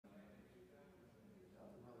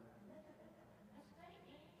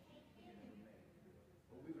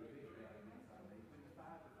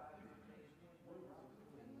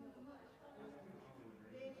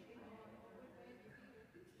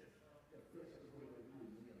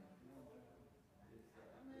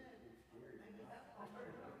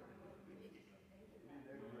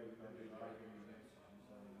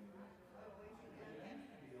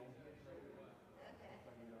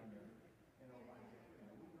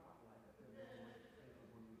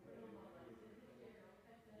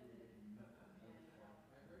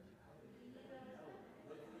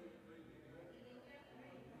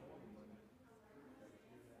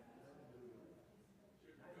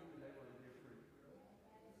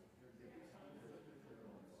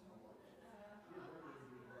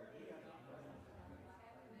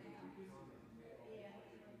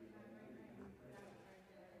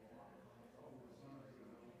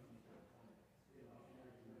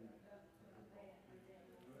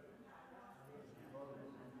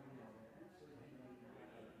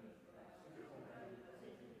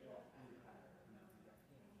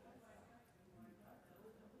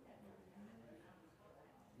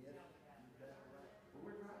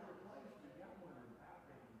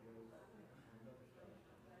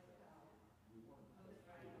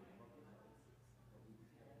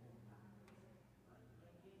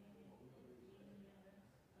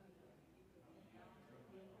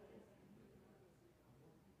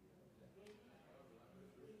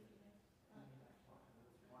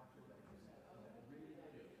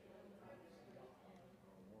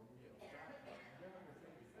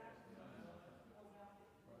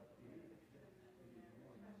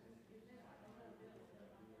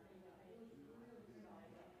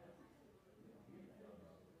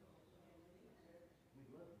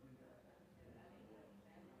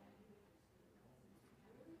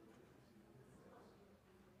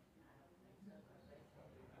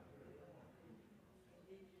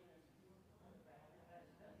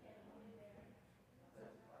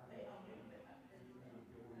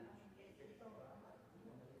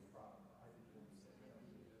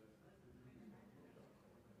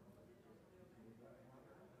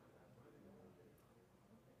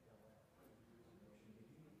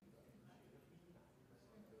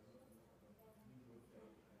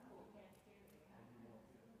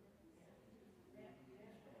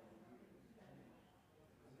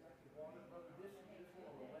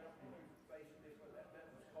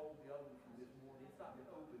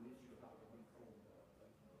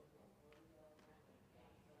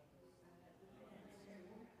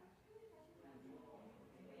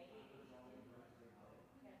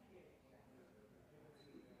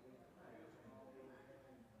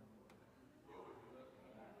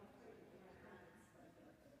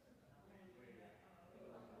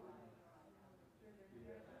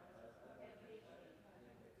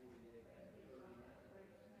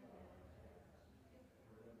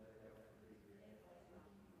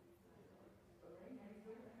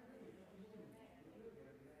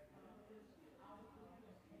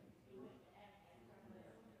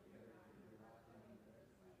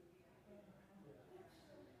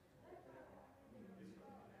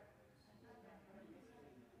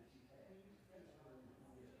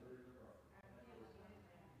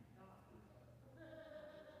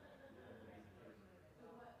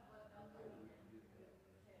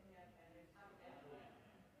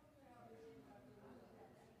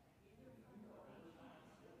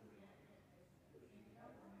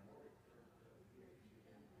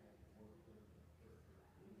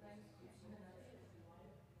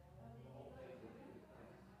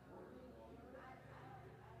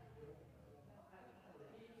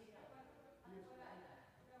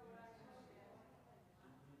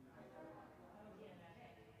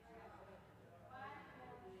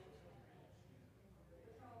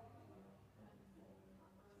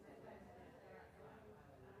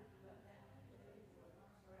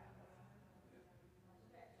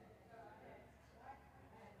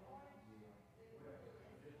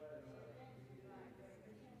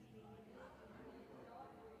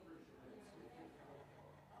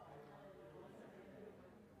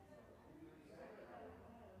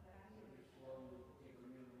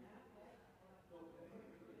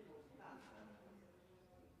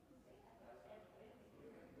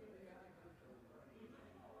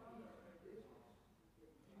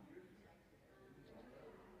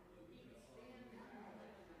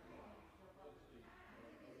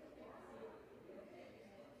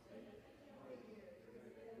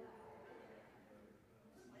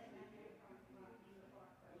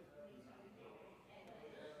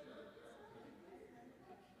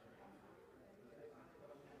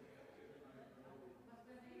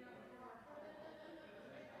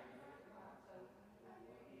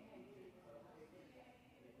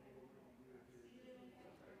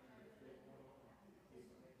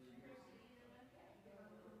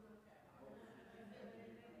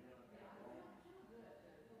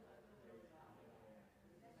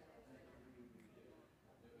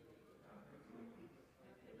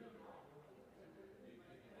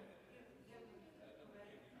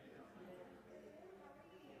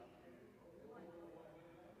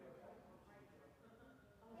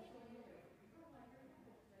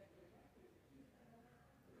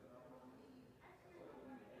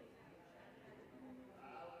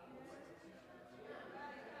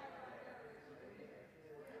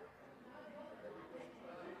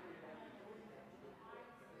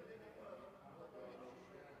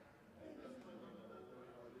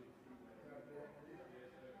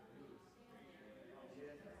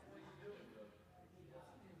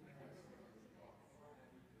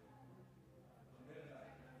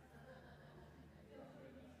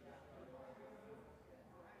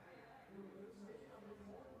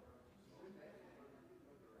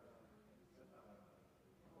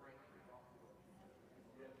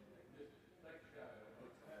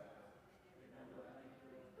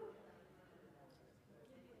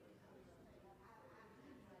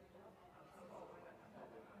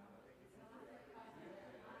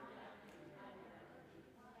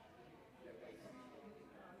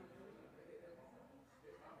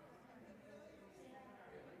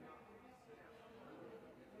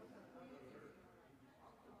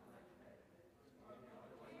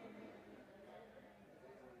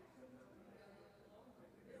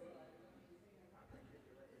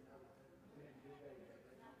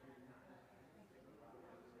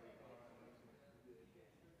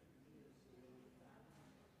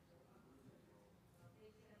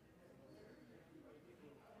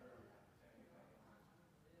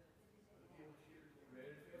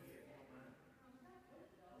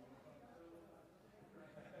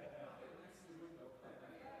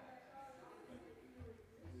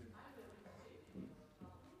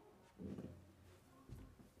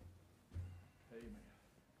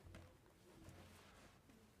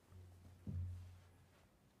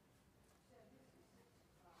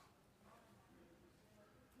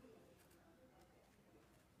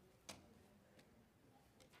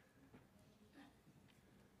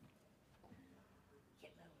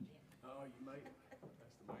No, you made it.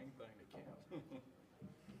 That's the main thing that counts.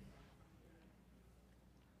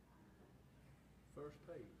 First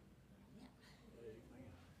page. Amen.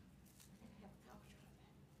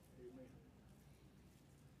 Amen.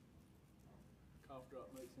 Cough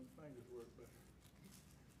drop makes them fingers work better.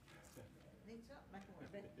 Need something, make 'em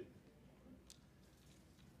work better.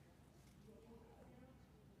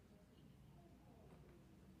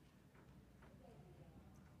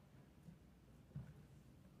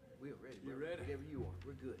 We're ready. You brother. ready? Whenever you are.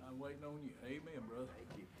 We're good. I'm waiting on you. Amen, brother.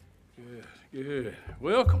 Thank you. Good.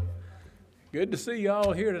 Welcome. Good to see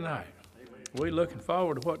y'all here tonight. We're looking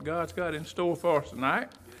forward to what God's got in store for us tonight.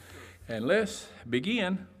 And let's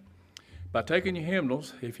begin by taking your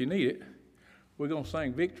hymnals, if you need it. We're going to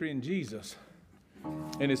sing Victory in Jesus.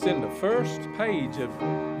 And it's in the first page of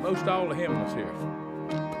most all the hymnals here.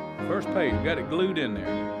 First page, got it glued in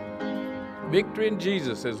there. Victory in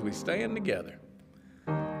Jesus as we stand together.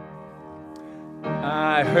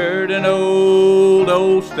 I heard an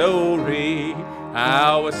old story,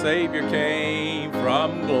 how a Savior came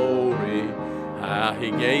from glory, how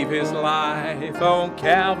he gave his life on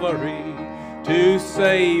Calvary to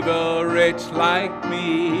save a wretch like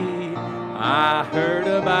me. I heard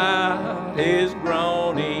about his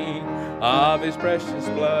groaning, of his precious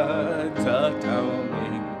blood's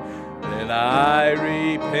atoning. Then I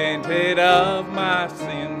repented of my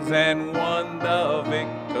sins and won the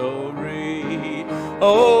victory.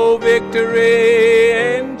 Oh, victory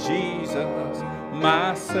in Jesus,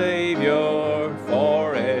 my Savior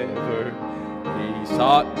forever. He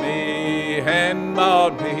sought me and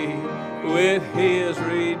bought me with his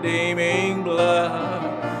redeeming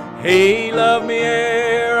blood. He loved me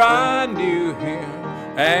ere I knew him,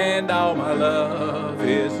 and all my love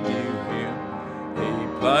is due him.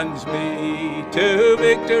 He plunged me to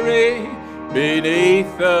victory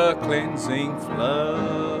beneath the cleansing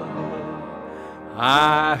flood.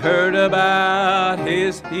 I heard about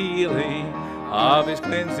his healing, of his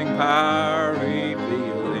cleansing power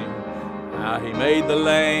revealing, how he made the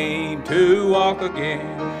lame to walk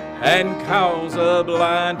again and cause the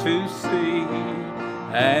blind to see.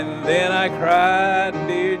 And then I cried,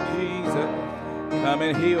 dear Jesus, come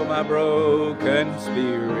and heal my broken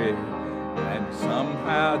spirit. And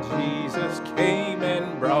somehow Jesus came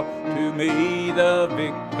and brought to me the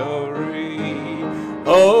victory.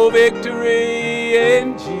 Oh, victory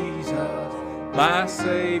in Jesus, my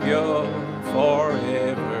Savior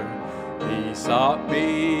forever. He sought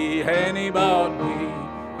me and he bought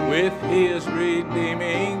me with his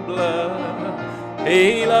redeeming blood.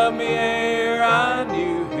 He loved me ere I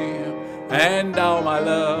knew him, and all my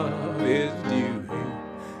love is due him.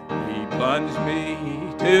 He plunged me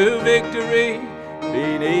to victory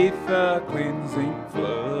beneath the cleansing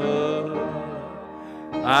flood.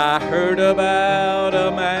 I heard about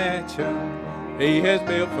a mansion he has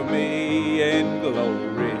built for me in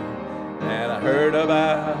glory, and I heard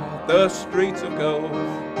about the streets of gold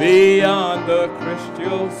beyond the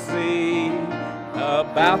crystal sea,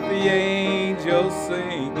 about the angels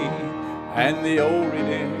singing and the old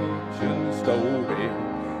redemption story.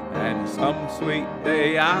 And some sweet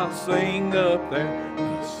day I'll sing up there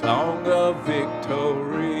a song of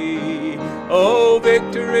victory. Oh,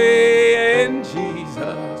 victory in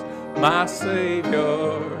Jesus, my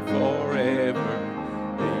Savior forever.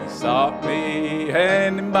 He sought me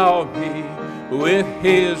and bought me with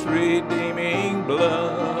his redeeming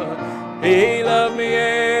blood. He loved me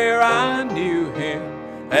ere I knew him,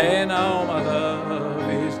 and all my love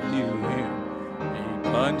is due him. He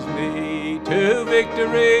plunged me to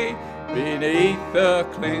victory beneath the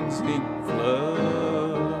cleansing flood.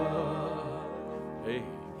 Hey.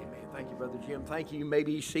 Amen. Thank you, Brother Jim. Thank you. You may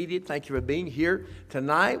be seated. Thank you for being here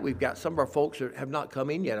tonight. We've got some of our folks that have not come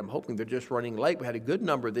in yet. I'm hoping they're just running late. We had a good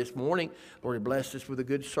number this morning. Lord blessed us with a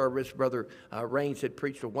good service. Brother Raines had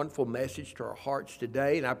preached a wonderful message to our hearts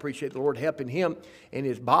today, and I appreciate the Lord helping him in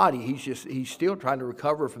his body. He's still trying to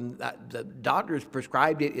recover from that. The doctors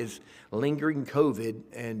prescribed it as lingering COVID,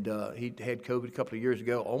 and he had COVID a couple of years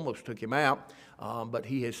ago, almost took him out, but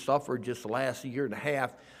he has suffered just the last year and a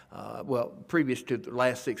half. Previous to the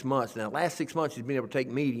last 6 months. Now, last 6 months he's been able to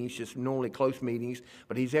take meetings, just normally close meetings,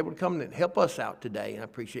 but he's able to come and help us out today. And I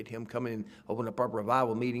appreciate him coming and opening up our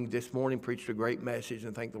revival meeting this morning, preached a great message,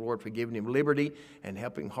 and thank the Lord for giving him liberty and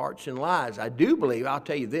helping hearts and lives. I do believe, I'll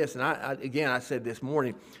tell you this, and I said this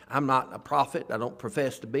morning, I'm not a prophet. I don't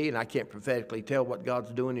profess to be, and I can't prophetically tell what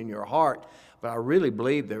God's doing in your heart. But I really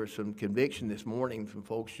believe there was some conviction this morning. Some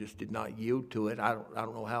folks just did not yield to it. I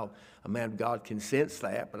don't know how a man of God can sense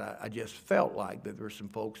that, but I just felt like that there were some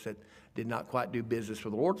folks that did not quite do business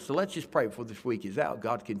with the Lord. So let's just pray before this week is out.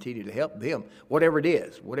 God continue to help them. Whatever it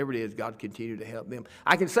is, God continue to help them.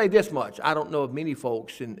 I can say this much. I don't know of many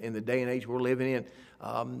folks in the day and age we're living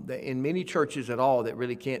in many churches at all that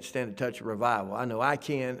really can't stand a touch of revival. I know I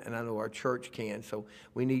can, and I know our church can. So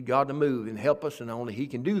we need God to move and help us, and only He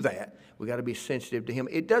can do that. We got to be sensitive to Him.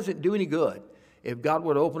 It doesn't do any good if God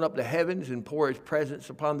would open up the heavens and pour His presence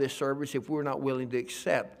upon this service if we're not willing to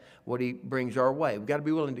accept what He brings our way. We've got to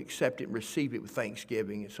be willing to accept it and receive it with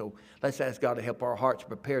thanksgiving. And so let's ask God to help our hearts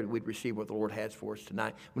prepare that we'd receive what the Lord has for us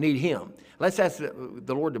tonight. We need Him. Let's ask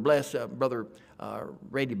the Lord to bless Brother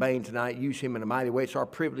Randy Bain tonight. Use him in a mighty way. It's our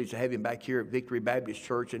privilege to have him back here at Victory Baptist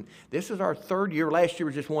Church. And this is our third year. Last year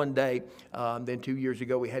was just one day. Then 2 years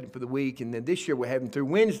ago we had him for the week. And then this year we have him through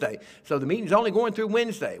Wednesday. So the meeting's only going through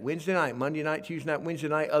Wednesday. Wednesday night, Monday night, Tuesday night, Wednesday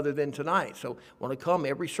night, other than tonight. So want to come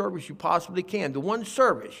every service you possibly can. The one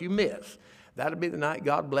service you miss, that'll be the night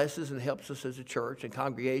God blesses and helps us as a church and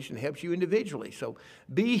congregation, helps you individually. So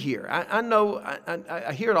be here. I know,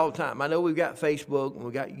 I hear it all the time. I know we've got Facebook and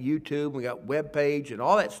we've got YouTube, and we got web page and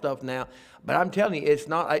all that stuff now. But I'm telling you, it's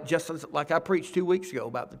not just like I preached 2 weeks ago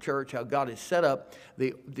about the church, how God has set up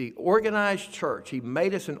the organized church. He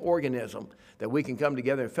made us an organism that we can come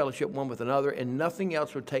together and fellowship one with another, and nothing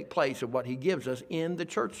else would take place of what He gives us in the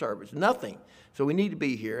church service. Nothing. So we need to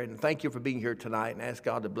be here, and thank you for being here tonight, and ask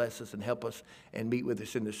God to bless us and help us and meet with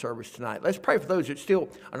us in the service tonight. Let's pray for those that still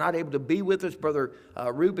are not able to be with us. Brother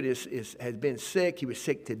Ruben has been sick. He was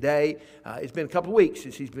sick today. It's been a couple of weeks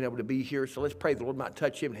since he's been able to be here, so let's pray the Lord might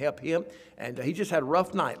touch him and help him. And he just had a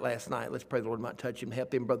rough night last night. Let's pray the Lord might touch him and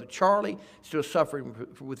help him. Brother Charlie, still suffering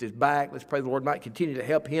with his back. Let's pray the Lord might continue to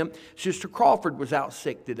help him. Sister Crawford was out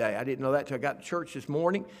sick today. I didn't know that until I got to church this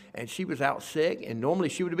morning, and she was out sick, and normally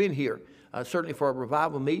she would have been here. Certainly for a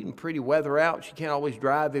revival meeting, pretty weather out. She can't always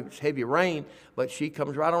drive if it's heavy rain, but she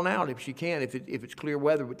comes right on out if she can, if it's clear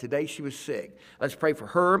weather. But today she was sick. Let's pray for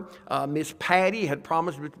her. Miss Patty had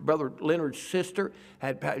promised, Brother Leonard's sister,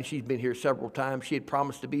 she's been here several times. She had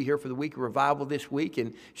promised to be here for the week of revival this week,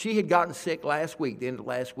 and she had gotten sick last week, the end of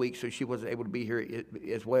last week, so she wasn't able to be here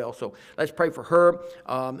as well. So let's pray for her.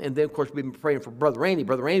 And then, of course, we've been praying for Brother Randy.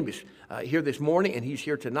 Brother Randy was here this morning, and he's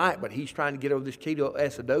here tonight, but he's trying to get over this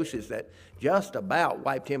ketoacidosis that just about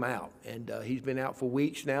wiped him out. And he's been out for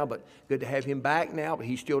weeks now, but good to have him back now. But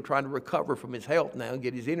he's still trying to recover from his health now and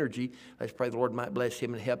get his energy. Let's pray the Lord might bless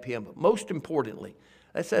him and help him. But most importantly,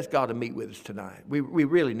 let's ask God to meet with us tonight. We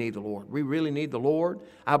really need the Lord. We really need the Lord.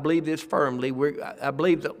 I believe this firmly. I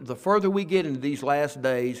believe that the further we get into these last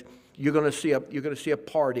days, you're going to see a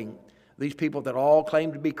parting. These people that all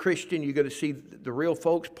claim to be Christian, you're going to see the real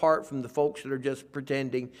folks part from the folks that are just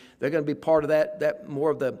pretending. They're going to be part of that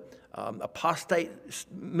more of the apostate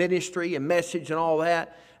ministry and message and all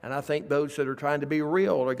that. And I think those that are trying to be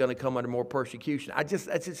real are going to come under more persecution. That's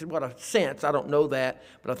just what I sense. I don't know that,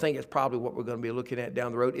 but I think it's probably what we're going to be looking at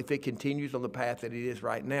down the road if it continues on the path that it is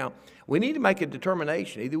right now. We need to make a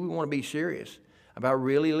determination. Either we want to be serious about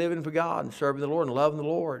really living for God and serving the Lord and loving the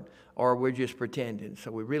Lord, or we're just pretending.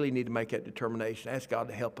 So we really need to make that determination. Ask God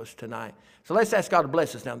to help us tonight. So let's ask God to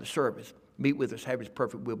bless us now in the service. Meet with us, have His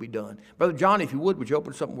perfect will be done. Brother John, if you would you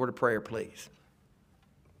open something word of prayer, please?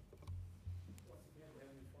 Once again,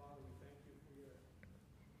 Heavenly Father, we thank you for your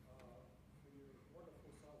wonderful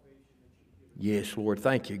salvation that you've given. Yes, Lord.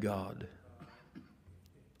 Thank you, God.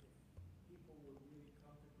 People would really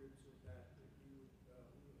come to grips with that, we would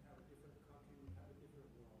have a different country, we would have a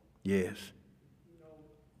different world. Yes.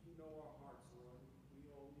 You know our hearts, Lord. We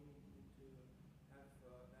all need to have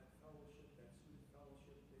that fellowship, that sweet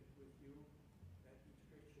fellowship with you that each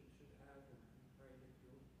Christian should have, and we pray that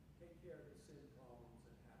you'll take care of the sin problems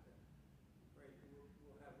that happen. We pray that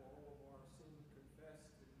we'll have all of our sins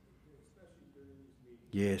confessed, especially during these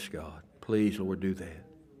meetings. Yes, God. Please, Lord, do that.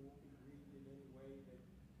 There won't be grieved in any way,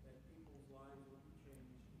 that people's lives will be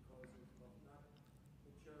changed because of not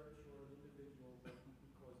the church or an individual, but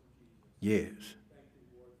because of Jesus. Yes. Thank you,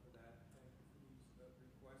 Lord, for that. Thank you for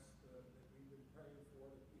these requests that we've been praying for,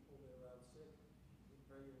 the people that are out sick. We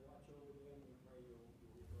pray you'll watch over them. We pray your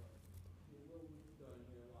will be done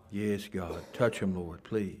in their lives. Yes, God. Touch them, Lord,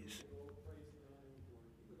 please. Lord, praise and honor and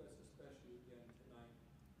glory. Be with us especially again tonight.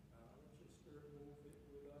 Let your spirit move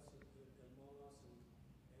with us and among us, and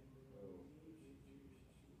we'll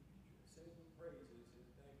sing praises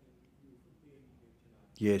and thanking you for being here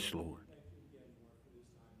tonight. Yes, Lord. Thank you again, Lord,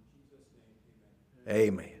 for this time. In Jesus' name,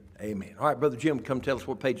 amen. Amen. Amen. All right, Brother Jim, come tell us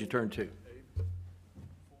what page you turn to.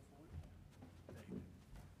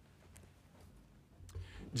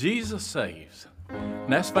 Jesus Saves.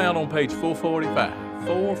 And that's found on page 445.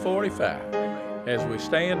 445. As we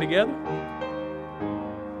stand together.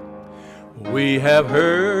 We have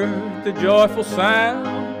heard the joyful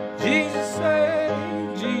sound. Jesus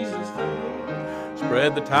saved, Jesus saved.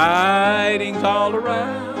 Spread the tidings all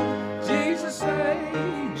around. Jesus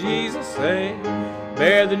saved, Jesus saved.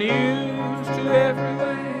 Bear the news to every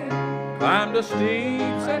land. Climb the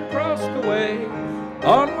steeps and cross the way.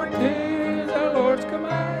 Onward 'tis our Lord's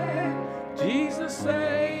command. Jesus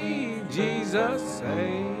saved, Jesus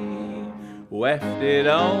saved. Wafted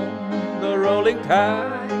on the rolling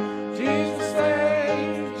tide. Jesus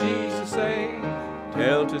saved, Jesus saved.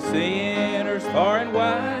 Tell to sinners far and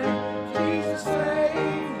wide. Jesus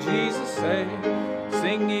saved, Jesus saved.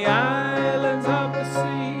 Sing ye islands of the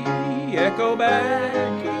sea. Echo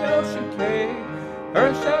back the ocean cave.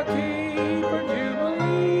 Earth shall keep her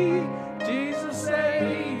jubilee. Jesus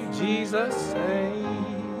saved, Jesus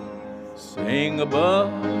saved. Sing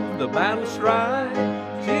above the battle strife.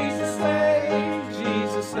 Jesus saved,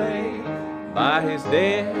 Jesus saved. By his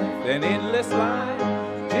death and endless life,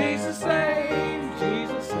 Jesus saved,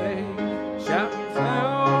 Jesus saved. Shout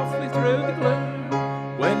softly through the gloom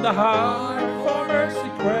when the heart for mercy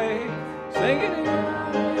craves. Sing it in the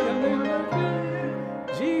gloom.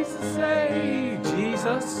 Jesus saved,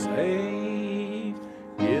 Jesus saved.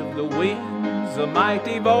 Give the winds a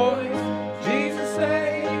mighty voice. Jesus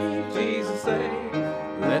saved, Jesus saved.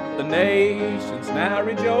 Let the nations now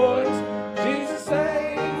rejoice. Jesus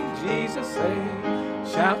saved, Jesus saved.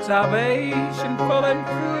 Shout salvation full and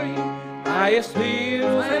free. Highest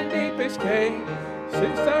hills and deepest cave.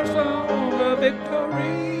 Sings our song of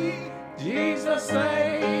victory. Jesus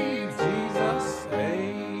saves, Jesus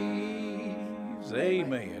saves.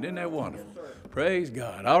 Amen. Isn't that wonderful? Praise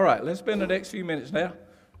God. All right, let's spend the next few minutes now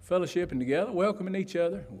fellowshipping together, welcoming each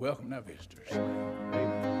other, and welcoming our visitors. Amen.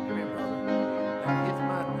 Amen, brother. That hits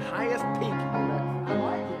my highest peak. I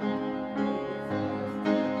like it.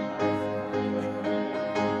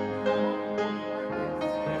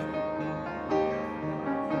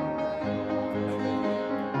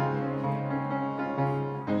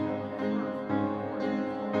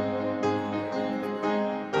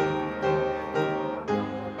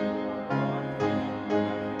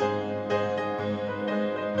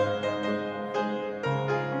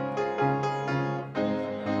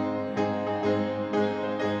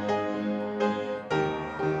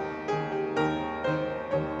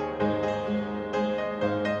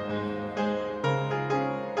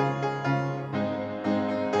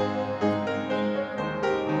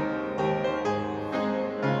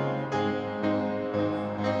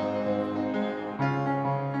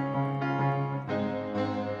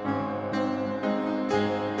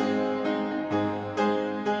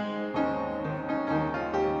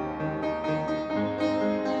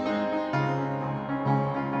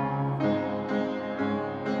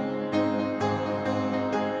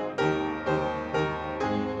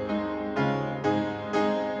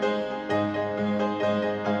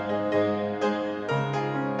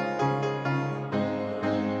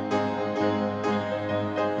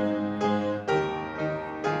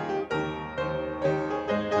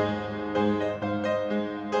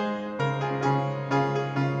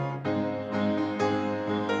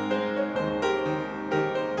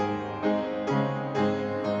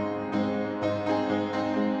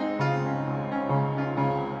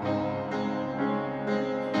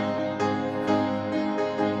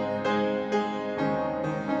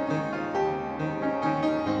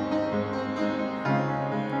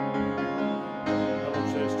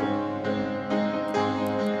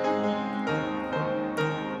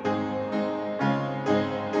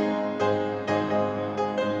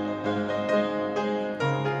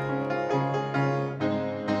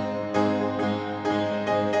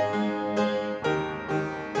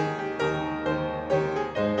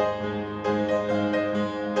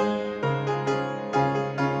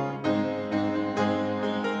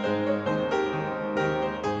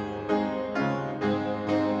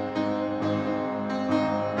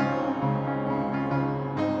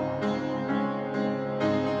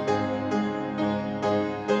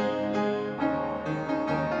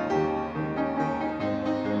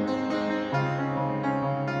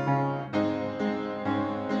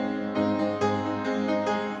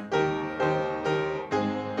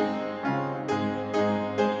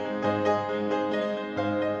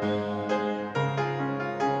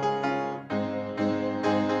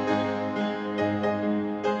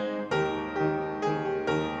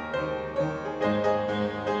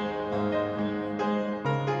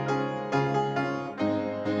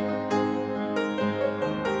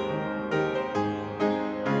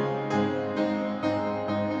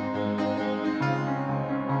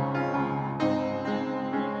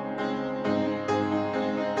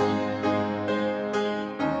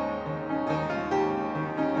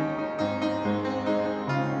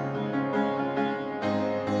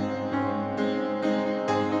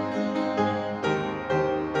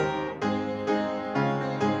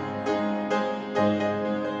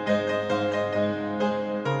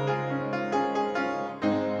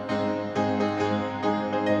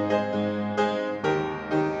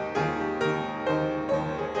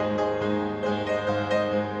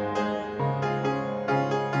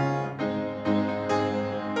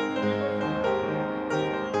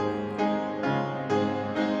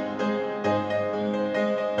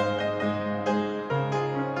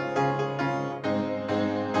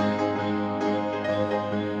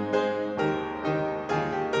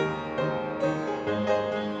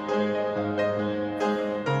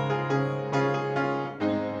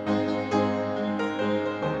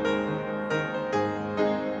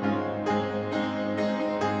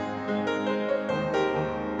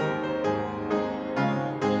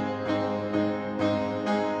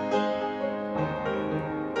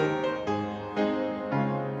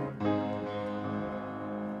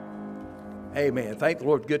 Amen. Thank the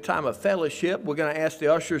Lord. Good time of fellowship. We're going to ask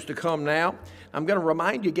the ushers to come now. I'm going to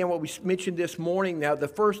remind you again what we mentioned this morning. Now,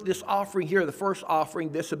 this offering here, the first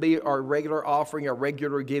offering, this will be our regular offering, our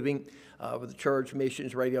regular giving with the church,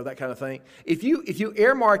 missions, radio, that kind of thing. If you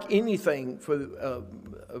earmark anything for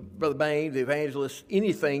Brother Bain, the evangelist,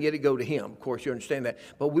 anything, it'll go to him. Of course, you understand that.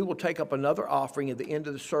 But we will take up another offering at the end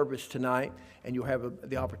of the service tonight, and you'll have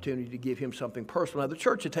the opportunity to give him something personal. Now, the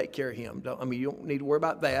church will take care of him. You don't need to worry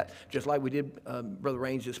about that, just like we did Brother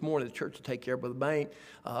Raines this morning. The church will take care of Brother Bain.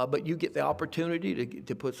 But you get the opportunity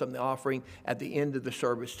to put something offering at the end of the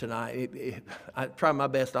service tonight. I try my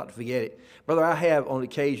best not to forget it. Brother, I have on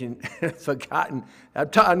occasion forgotten. I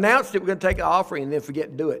announced that we're going to take an offering and then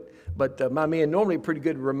forget to do it. But my men normally are pretty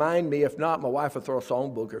good to remind me. If not, my wife will throw a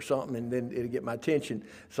songbook or something, and then it'll get my attention.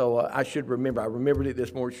 So I should remember. I remembered it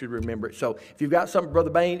this morning. Should remember it. So if you've got something, Brother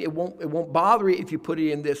Bain, it won't bother you if you put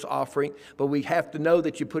it in this offering. But we have to know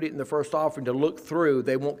that you put it in the first offering to look through.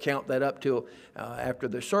 They won't count that up till after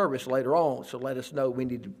the service later on. So let us know. We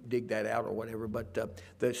need to dig that out or whatever. But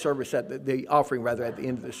the service the offering rather at the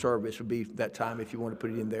end of the service would be that time if you want to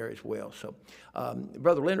put it in there as well. So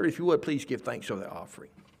Brother Leonard, if you would please give thanks for the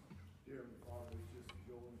offering.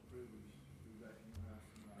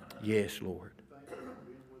 Yes, Lord. Thank you for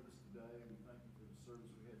being with us today. We thank you for the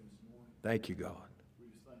service we had this morning. Thank you, God. We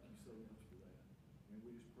just thank you so much for that. And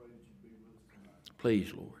we just pray that you be with us tonight.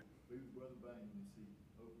 Please, Lord. Be with Brother Bain as he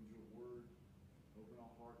opens your word. Open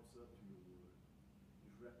our hearts up to your word.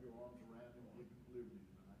 Just wrap your arms around him and give him liberty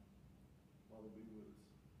tonight. Father, be with us.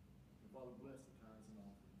 And Father, bless the tithes and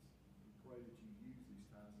offerings. We pray that you use these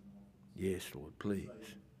tithes and offerings. Yes, Lord, please.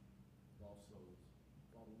 Lost souls.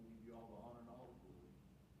 Father, we give you all the honor and all the glory.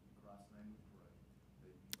 In Christ's name we pray.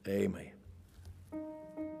 Amen. Amen.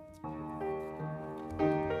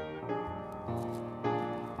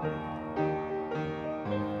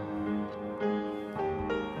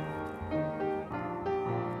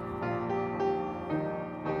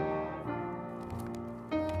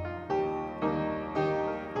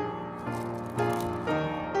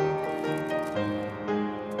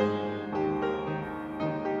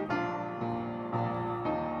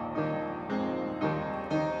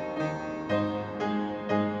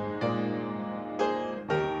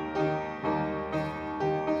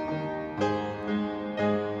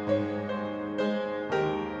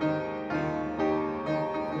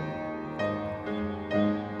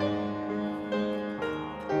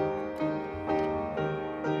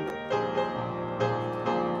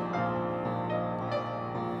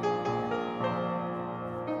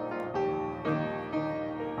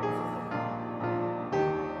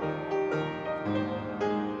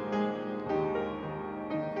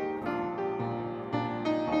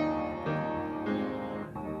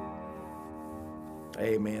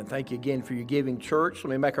 Amen. Thank you again for your giving, church.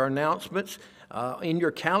 Let me make our announcements. In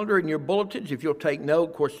your calendar, in your bulletins, if you'll take note,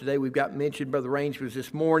 of course, today we've got mentioned Brother Raines was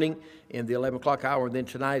this morning in the 11 o'clock hour, and then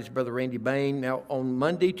tonight is Brother Randy Bain. Now, on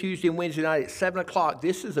Monday, Tuesday, and Wednesday night at 7 o'clock,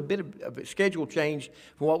 this is a bit of a schedule change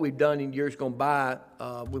from what we've done in years gone by.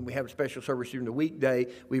 When we have a special service during the weekday,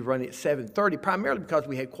 we've run it at 7:30, primarily because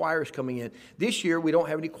we had choirs coming in. This year, we don't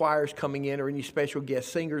have any choirs coming in or any special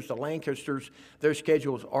guest singers. The Lancasters, their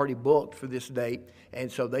schedule is already booked for this date,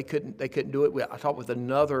 and so they couldn't do it. I talked with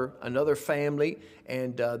another family,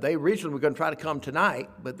 and they originally were going to try to come tonight,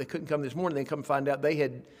 but they couldn't come this morning. They come find out they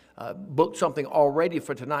had booked something already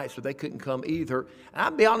for tonight, so they couldn't come either. And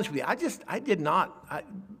I'll be honest with you, I did not,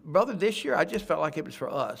 brother, this year I just felt like it was for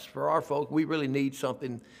us, for our folk. We really need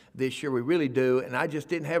something this year, we really do, and I just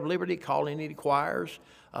didn't have liberty calling any choirs.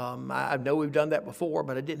 I know we've done that before,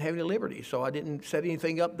 but I didn't have any liberty, so I didn't set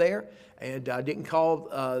anything up there, and I didn't call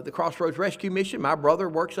the Crossroads Rescue Mission. My brother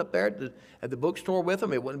works up there at the bookstore with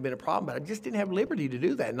them. It wouldn't have been a problem, but I just didn't have liberty to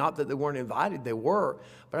do that. Not that they weren't invited, they were,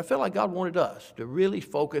 but I felt like God wanted us to really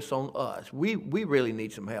focus on us. We really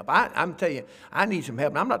need some help. I'm telling you, I need some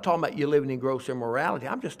help. And I'm not talking about you living in gross immorality.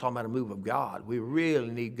 I'm just talking about a move of God. We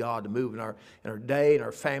really need God to move in our day, in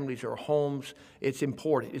our families, our homes. It's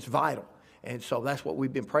important. It's vital. And so that's what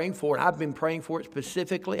we've been praying for. And I've been praying for it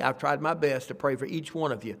specifically. I've tried my best to pray for each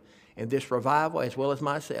one of you in this revival, as well as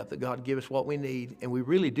myself, that God give us what we need. And we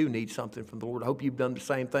really do need something from the Lord. I hope you've done the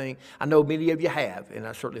same thing. I know many of you have, and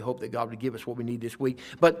I certainly hope that God would give us what we need this week.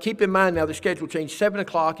 But keep in mind now, the schedule changed 7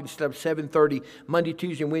 o'clock instead of 7:30, Monday,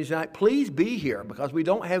 Tuesday, and Wednesday night. Please be here, because we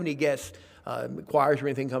don't have any guests choirs or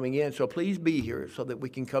anything coming in. So please be here so that we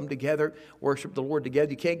can come together, worship the Lord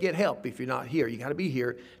together. You can't get help if you're not here. You got to be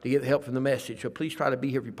here to get help from the message. So please try to be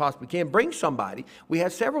here if you possibly can. Bring somebody. We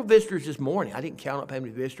had several visitors this morning. I didn't count up how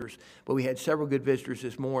many visitors, but we had several good visitors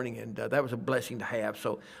this morning, and that was a blessing to have.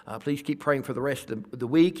 So please keep praying for the rest of the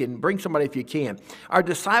week, and bring somebody if you can. Our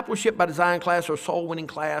Discipleship by Design class, or soul winning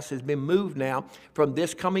class, has been moved now from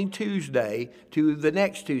this coming Tuesday to the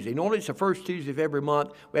next Tuesday. Normally it's the first Tuesday of every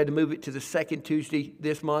month. We had to move it to the second Tuesday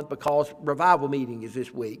this month because revival meeting is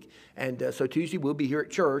this week. And so Tuesday we'll be here at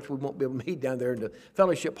church. We won't be able to meet down there in the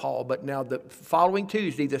fellowship hall. But now the following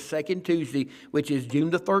Tuesday, the second Tuesday, which is June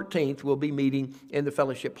the 13th, we'll be meeting in the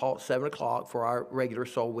fellowship hall at 7 o'clock for our regular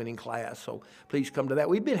soul winning class. So please come to that.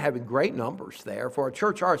 We've been having great numbers there. For a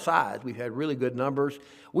church our size, we've had really good numbers.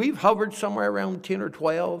 We've hovered somewhere around 10 or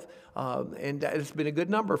 12. And it's been a good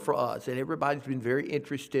number for us, and everybody's been very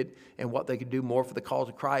interested in what they could do more for the cause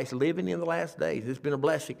of Christ, living in the last days. It's been a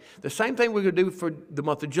blessing. The same thing we're going to do for the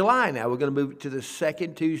month of July now. We're going to move it to the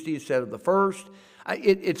second Tuesday instead of the first.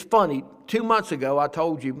 It's funny. 2 months ago, I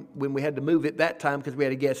told you when we had to move it that time because we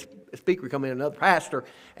had a guest speaker come in, another pastor,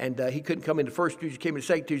 and he couldn't come in the first Tuesday, came in the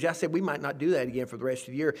second Tuesday. I said we might not do that again for the rest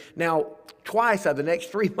of the year. Now, twice out of the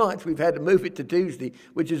next 3 months, we've had to move it to Tuesday,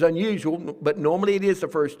 which is unusual, but normally it is the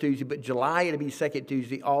first Tuesday, but July it'll be second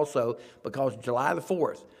Tuesday also, because July the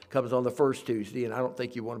 4th comes on the first Tuesday, and I don't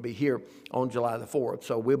think you want to be here on July the 4th.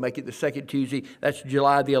 So we'll make it the second Tuesday. That's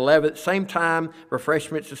July the 11th. Same time,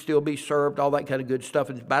 refreshments will still be served, all that kind of good stuff.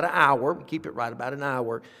 It's about an hour. We keep it right about an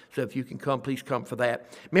hour. So if you can come, please come for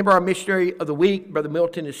that. Remember our missionary of the week, Brother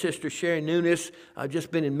Milton and Sister Sharon Nunes,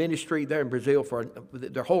 just been in ministry there in Brazil for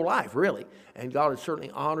their whole life, really. And God has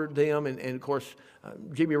certainly honored them. And of course,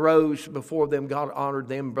 Jimmy Rose, before them, God honored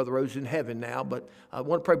them. Brother Rose is in heaven now. But I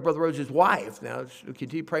want to pray for Brother Rose's wife. Now,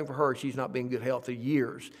 continue praying for her. She's not been in good health for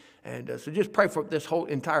years. And so just pray for this whole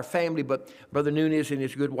entire family. But Brother Nunes and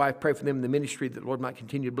his good wife, pray for them in the ministry, that the Lord might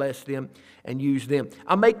continue to bless them and use them.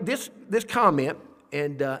 I'll make this comment,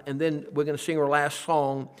 and then we're going to sing our last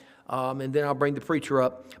song. And then I'll bring the preacher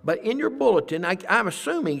up. But in your bulletin, I'm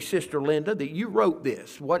assuming, Sister Linda, that you wrote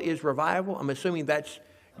this. What is revival? I'm assuming that's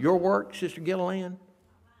your work, Sister Gilliland?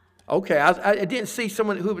 Okay, I didn't see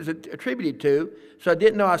someone who it was attributed to, so I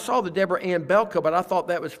didn't know. I saw the Deborah Ann Belka, but I thought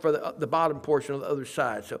that was for the bottom portion of the other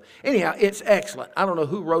side. So anyhow, it's excellent. I don't know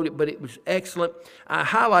who wrote it, but it was excellent. I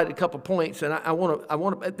highlighted a couple points, and I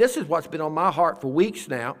want to. This is what's been on my heart for weeks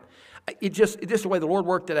now. It's just the way the Lord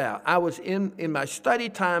worked it out. I was in my study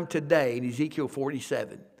time today in Ezekiel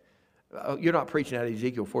 47. You're not preaching out of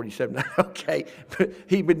Ezekiel 47, okay? But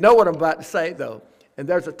he would know what I'm about to say, though. And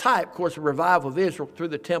there's a type, of course, of revival of Israel through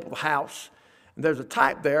the temple house. And there's a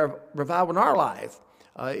type there of revival in our life.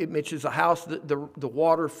 It mentions the house, the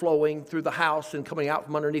water flowing through the house and coming out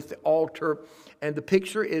from underneath the altar. And the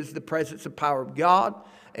picture is the presence and power of God.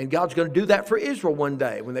 And God's going to do that for Israel one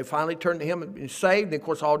day when they finally turn to Him and be saved. And, of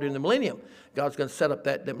course, all during the millennium, God's going to set up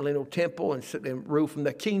that millennial temple and rule from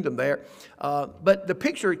the kingdom there. But the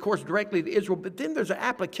picture, of course, directly to Israel. But then there's an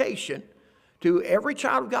application to every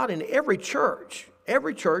child of God in every church.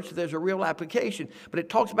 Every church, there's a real application. But it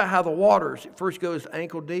talks about how the waters, it first goes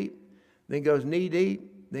ankle deep, then goes knee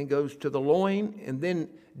deep, then goes to the loin, and then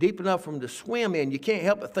deep enough for them to swim in. You can't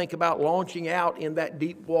help but think about launching out in that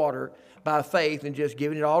deep water by faith and just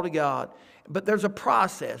giving it all to God. But there's a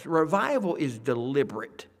process. Revival is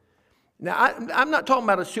deliberate. Now, I'm not talking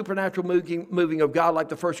about a supernatural moving of God like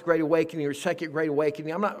the first Great Awakening or second Great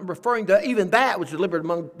Awakening. I'm not referring to even that was deliberate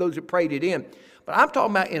among those that prayed it in. But I'm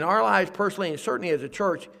talking about in our lives personally, and certainly as a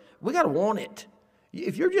church, we got to want it.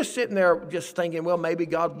 If you're just sitting there just thinking, well, maybe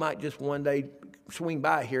God might just one day swing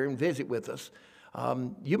by here and visit with us,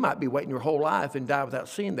 you might be waiting your whole life and die without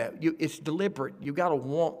seeing that. It's deliberate. You got to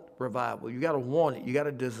want revival. You got to want it. You got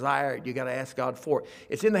to desire it. You got to ask God for it.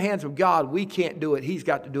 It's in the hands of God. We can't do it. He's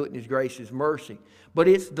got to do it in His grace, His mercy. But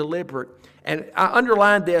it's deliberate. And I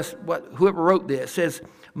underlined this. Whoever wrote this says,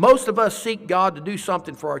 most of us seek God to do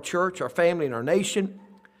something for our church, our family, and our nation,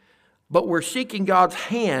 but we're seeking God's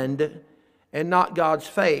hand and not God's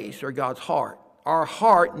face or God's heart. Our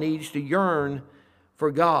heart needs to yearn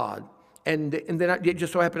for God. And then it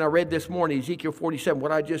just so happened I read this morning, Ezekiel 47,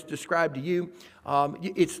 what I just described to you.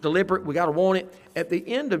 It's deliberate. We got to want it. At the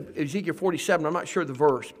end of Ezekiel 47, I'm not sure the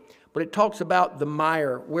verse, but it talks about the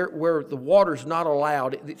mire, where the water's not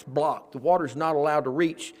allowed. It's blocked. The water's not allowed to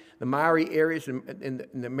reach the miry areas and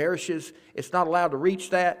the marishes. It's not allowed to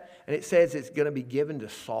reach that. And it says it's going to be given to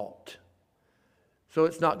salt. So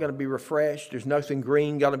it's not going to be refreshed. There's nothing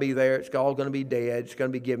green going to be there. It's all going to be dead. It's going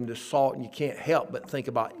to be given to salt. And you can't help but think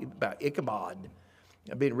about Ichabod.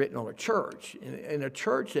 being written on a church. And a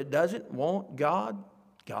church that doesn't want God,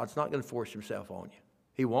 God's not going to force himself on you.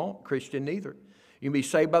 He won't. Christian neither. You can be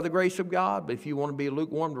saved by the grace of God, but if you want to be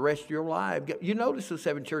lukewarm the rest of your life, you notice the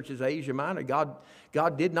 7 churches of Asia Minor, God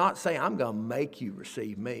did not say, I'm going to make you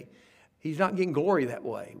receive me. He's not getting glory that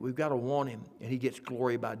way. We've got to want him, and he gets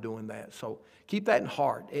glory by doing that. So keep that in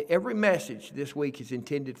heart. Every message this week is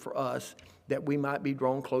intended for us that we might be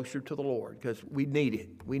drawn closer to the Lord, because we need it.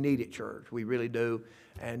 We need it, church. We really do.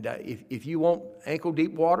 And if you want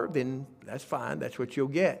ankle-deep water, then that's fine. That's what you'll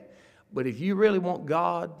get. But if you really want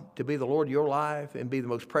God to be the Lord of your life and be the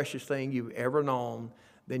most precious thing you've ever known,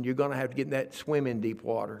 then you're going to have to get in that swim in deep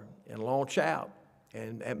water and launch out.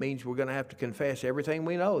 And that means we're going to have to confess everything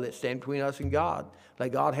we know that stands between us and God.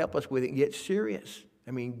 Let God help us with it and get serious.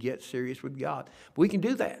 Get serious with God. But we can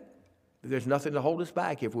do that. There's nothing to hold us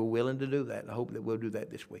back if we're willing to do that. And I hope that we'll do that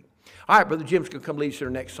this week. All right, Brother Jim's going to come lead us to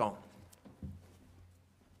our next song.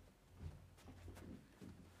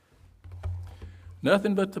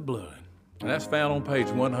 Nothing but the blood. And that's found on page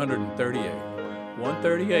 138.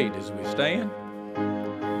 138 as we stand.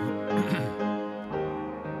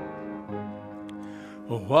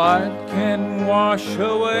 What can wash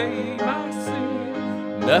away my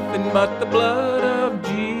sin? Nothing but the blood of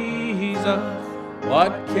Jesus.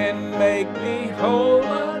 What can make me whole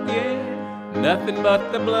again? Nothing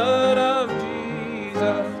but the blood of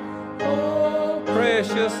Jesus. Oh,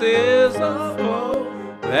 precious is the flow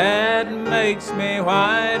that makes me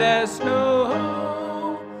white as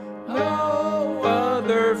snow. No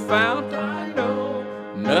other fount I know,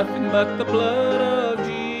 nothing but the blood of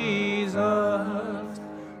Jesus.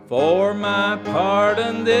 For my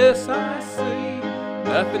pardon this I see,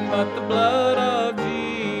 nothing but the blood of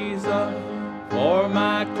Jesus. For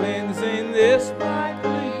my cleansing this I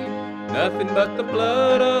plead, nothing but the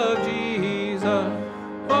blood of Jesus.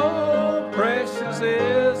 Oh, precious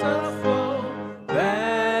is the flow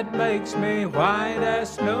that makes me white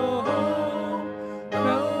as snow.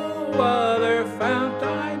 No other fount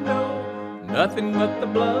I know, nothing but the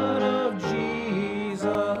blood of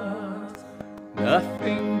Jesus.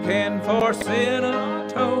 Nothing can for sin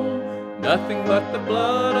atone, nothing but the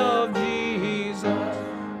blood of Jesus.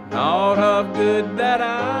 Naught of good that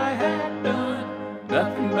I had done,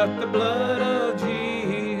 nothing but the blood of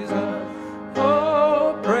Jesus.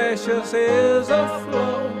 Oh, precious is the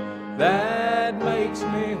flow that makes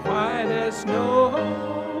me white as snow.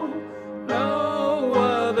 No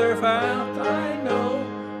other fount I know,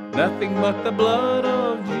 nothing but the blood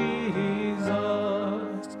of Jesus.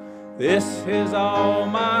 This is all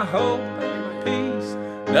my hope and peace,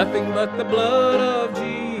 nothing but the blood of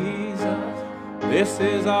Jesus. This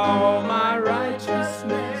is all my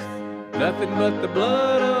righteousness, nothing but the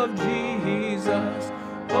blood of Jesus.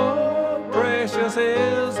 Oh, precious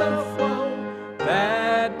is the flow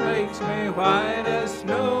that makes me white as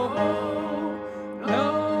snow.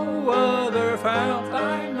 No other fount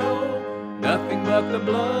I know, nothing but the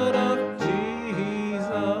blood of Jesus.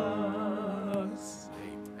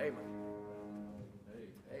 Amen.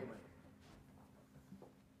 Amen.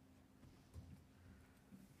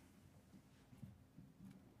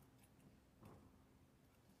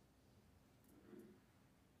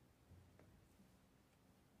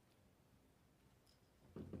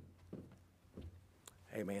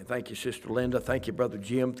 Amen. Thank you, Sister Linda. Thank you, Brother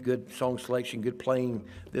Jim. Good song selection, good playing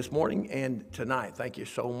this morning and tonight. Thank you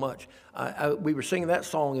so much. We were singing that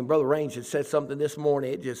song, and Brother Raines had said something this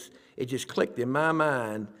morning. It just clicked in my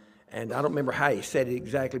mind, and I don't remember how he said it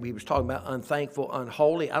exactly, but he was talking about unthankful,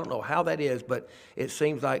 unholy. I don't know how that is, but it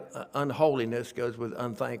seems like unholiness goes with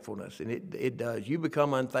unthankfulness, and it does. You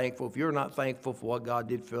become unthankful. If you're not thankful for what God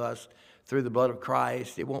did for us through the blood of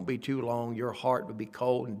Christ, it won't be too long. Your heart will be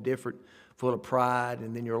cold and different, full of pride,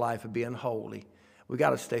 and then your life would be unholy. We got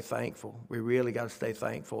to stay thankful. We really got to stay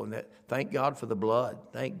thankful, and thank God for the blood.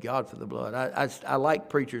 Thank God for the blood. I like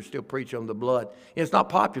preachers still preach on the blood. It's not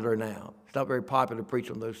popular now. It's not very popular to preach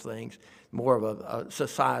on those things. More of a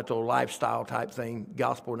societal lifestyle type thing.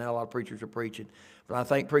 Gospel now, a lot of preachers are preaching. But I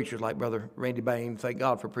thank preachers like Brother Randy Bain. Thank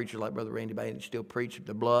God for preachers like Brother Randy Bain that still preach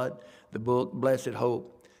the blood, the book, blessed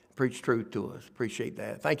hope. Preach truth to us. Appreciate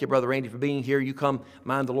that. Thank you, Brother Randy, for being here. You come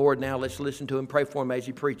mind the Lord now. Let's listen to him. Pray for him as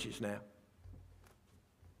he preaches now.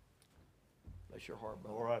 Bless your heart,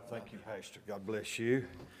 brother. All right. Thank you, Pastor. God bless you.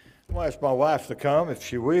 I'm going to ask my wife to come, if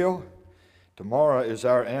she will. Tomorrow is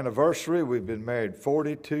our anniversary. We've been married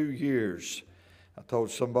 42 years. I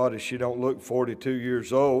told somebody she don't look 42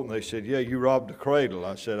 years old, and they said, yeah, you robbed a cradle.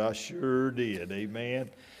 I said, I sure did.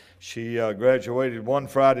 Amen. She graduated one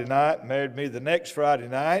Friday night, married me the next Friday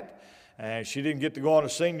night, and she didn't get to go on a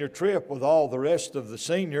senior trip with all the rest of the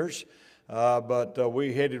seniors. but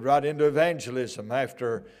we headed right into evangelism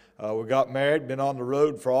after we got married, been on the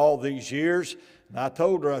road for all these years. And I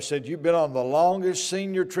told her, I said, you've been on the longest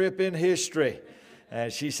senior trip in history.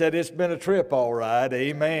 And she said, it's been a trip all right,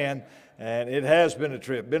 amen. And it has been a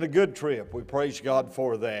trip, been a good trip. We praise God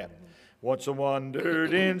for that. Once I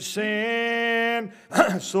wandered in sin,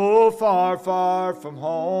 so far, far from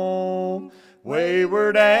home,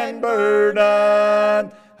 wayward and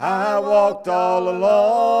burdened, I walked all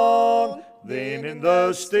alone. Then in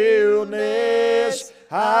the stillness,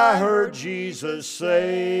 I heard Jesus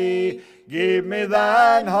say, give me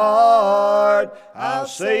thine heart, I'll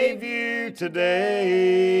save you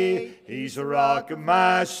today. He's the rock of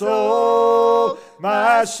my soul,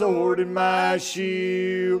 my sword and my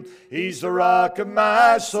shield. He's the rock of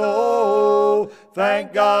my soul,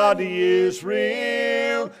 thank God He is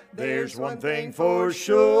real. There's one thing for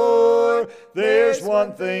sure, there's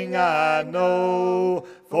one thing I know,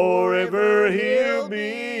 forever He'll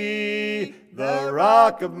be the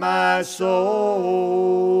rock of my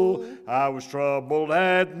soul. I was troubled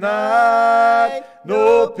at night,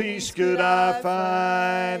 no peace could I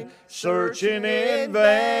find, searching in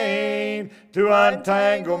vain to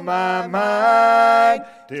untangle my mind,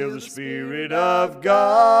 till the Spirit of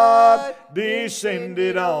God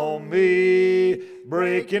descended on me,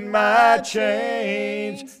 breaking my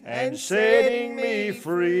chains and setting me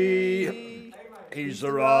free. He's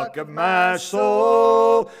the rock of my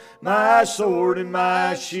soul, my sword and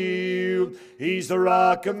my shield. He's the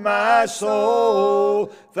rock of my soul,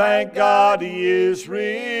 thank God He is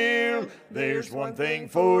real. There's one thing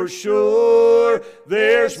for sure,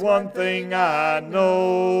 there's one thing I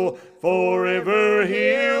know, forever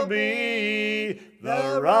He'll be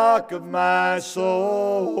the rock of my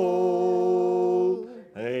soul.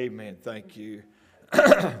 Amen, thank you.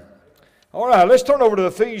 All right, let's turn over to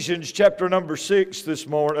Ephesians chapter number 6 this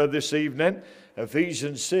evening.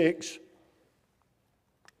 Ephesians 6.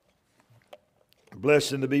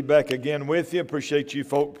 Blessing to be back again with you. Appreciate you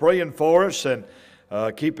folk praying for us and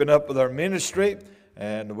keeping up with our ministry.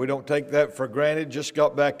 And we don't take that for granted. Just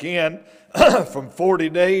got back in from 40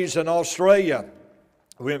 days in Australia.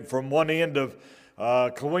 Went from one end of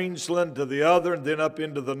Queensland to the other and then up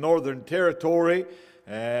into the Northern Territory.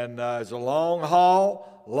 And it's a long haul.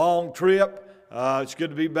 Long trip. It's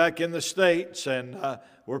good to be back in the States, and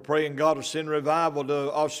we're praying God will send revival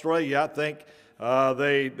to Australia. I think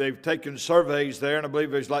they've taken surveys there, and I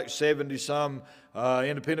believe there's like 70-some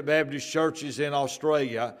independent Baptist churches in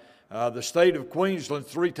Australia. The state of Queensland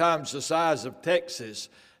 3 times the size of Texas,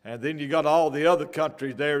 and then you got all the other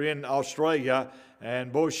countries there in Australia,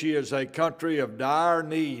 and boy, she is a country of dire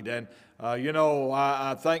need. And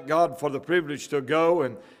I thank God for the privilege to go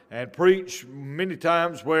and preach many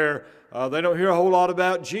times where they don't hear a whole lot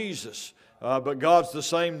about Jesus. But God's the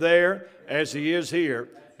same there as He is here.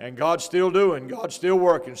 And God's still doing, God's still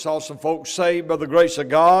working. Saw some folks saved by the grace of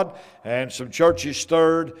God and some churches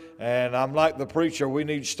stirred. And I'm like the preacher, we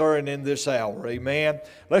need stirring in this hour. Amen.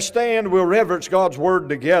 Let's stand, we'll reverence God's Word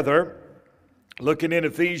together. Looking in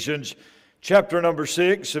Ephesians chapter number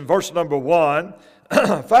 6 and verse number 1.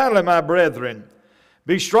 Finally, my brethren,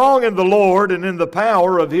 be strong in the Lord and in the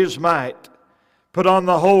power of His might. Put on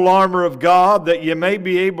the whole armor of God, that ye may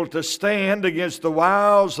be able to stand against the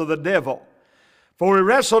wiles of the devil. For we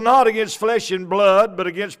wrestle not against flesh and blood, but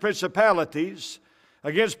against principalities,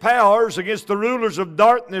 against powers, against the rulers of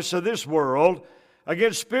darkness of this world,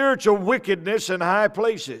 against spiritual wickedness in high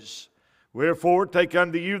places. Wherefore take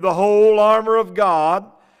unto you the whole armor of God,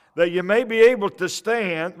 that ye may be able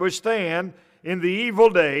to withstand in the evil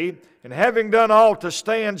day, and having done all to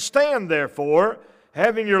stand, stand therefore,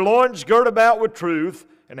 having your loins girt about with truth,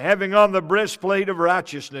 and having on the breastplate of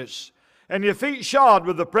righteousness, and your feet shod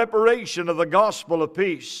with the preparation of the gospel of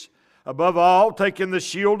peace. Above all, taking the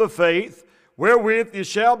shield of faith, wherewith ye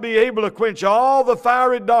shall be able to quench all the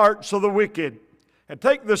fiery darts of the wicked, and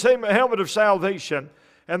take the same helmet of salvation,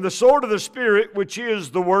 and the sword of the Spirit, which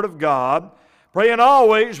is the Word of God, praying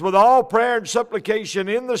always with all prayer and supplication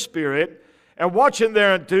in the Spirit, and watching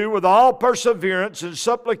thereunto with all perseverance and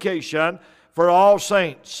supplication for all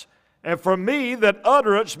saints. And for me, that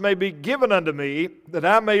utterance may be given unto me, that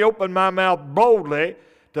I may open my mouth boldly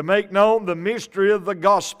to make known the mystery of the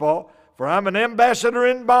gospel. For I'm an ambassador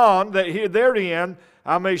in bond, that therein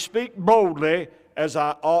I may speak boldly as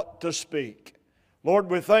I ought to speak. Lord,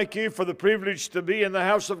 we thank You for the privilege to be in the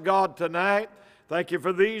house of God tonight. Thank You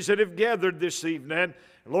for these that have gathered this evening.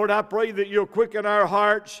 Lord, I pray that You'll quicken our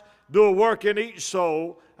hearts, do a work in each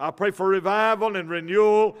soul. I pray for revival and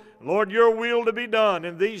renewal. Lord, Your will to be done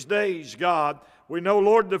in these days, God. We know,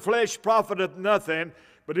 Lord, the flesh profiteth nothing,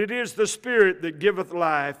 but it is the Spirit that giveth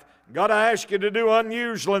life. God, I ask you to do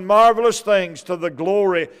unusual and marvelous things to the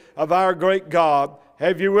glory of our great God.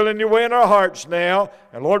 Have you will and your way in our hearts now.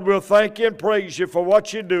 And Lord, we'll thank you and praise you for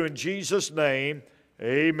what you do in Jesus' name.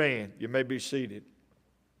 Amen. You may be seated.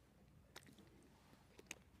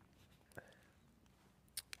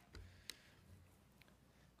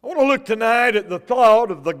 I want to look tonight at the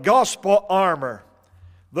thought of the gospel armor.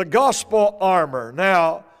 The gospel armor.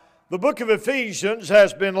 Now, the book of Ephesians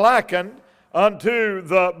has been likened unto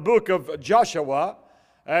the book of Joshua,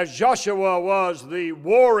 as Joshua was the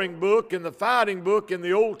warring book and the fighting book in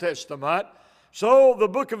the Old Testament. So the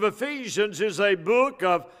book of Ephesians is a book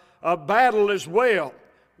of battle as well.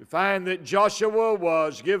 We find that Joshua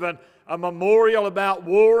was given a memorial about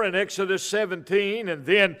war in Exodus 17, and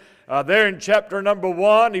then there in chapter number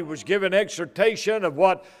 1, he was given exhortation of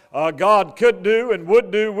what God could do and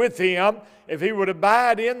would do with him if he would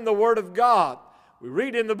abide in the Word of God. We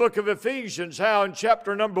read in the book of Ephesians how in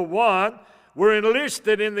chapter number 1, we're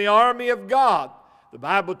enlisted in the army of God. The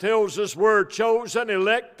Bible tells us we're chosen,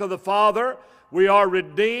 elect to the Father. We are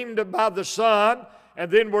redeemed by the Son.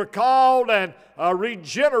 And then we're called and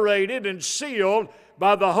regenerated and sealed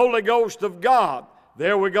by the Holy Ghost of God.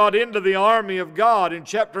 There we got into the army of God in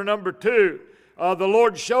chapter number 2. The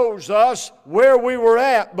Lord shows us where we were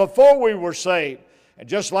at before we were saved. And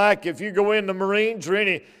just like if you go in the Marines or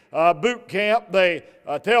any boot camp, they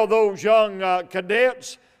tell those young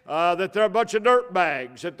cadets that they're a bunch of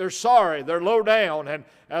dirtbags, that they're sorry, they're low down,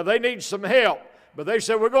 and they need some help. But they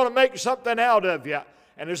said, we're going to make something out of you.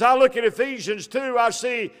 And as I look at Ephesians 2, I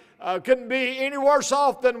see couldn't be any worse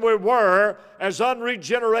off than we were as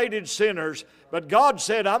unregenerated sinners. But God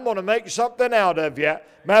said, I'm going to make something out of you.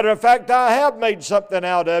 Matter of fact, I have made something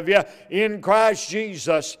out of you in Christ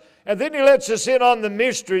Jesus. And then He lets us in on the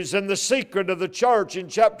mysteries and the secret of the church in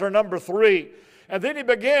chapter number 3. And then He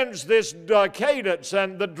begins this cadence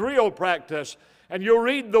and the drill practice. And you'll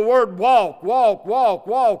read the word walk, walk, walk,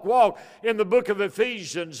 walk, walk in the book of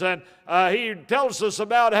Ephesians. And he tells us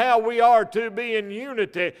about how we are to be in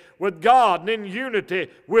unity with God and in unity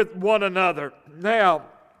with one another. Now,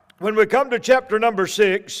 when we come to chapter number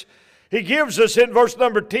 6, he gives us in verse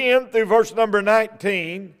number 10 through verse number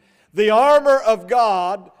 19 the armor of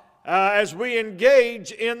God as we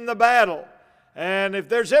engage in the battle. And if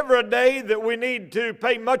there's ever a day that we need to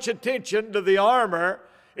pay much attention to the armor,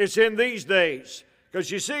 it's in these days. Because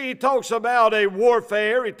you see, he talks about a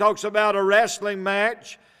warfare. He talks about a wrestling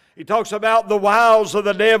match. He talks about the wiles of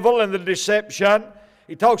the devil and the deception.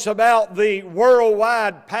 He talks about the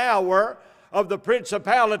worldwide power of the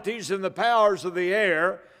principalities and the powers of the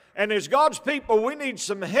air. And as God's people, we need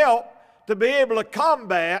some help to be able to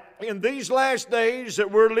combat in these last days that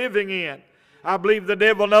we're living in. I believe the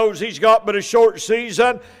devil knows he's got but a short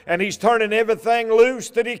season, and he's turning everything loose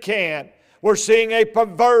that he can. We're seeing a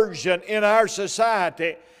perversion in our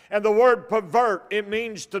society. And the word pervert, it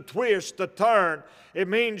means to twist, to turn. It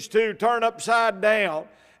means to turn upside down.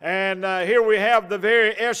 And here we have the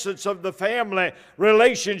very essence of the family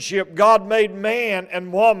relationship. God made man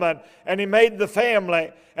and woman, and He made the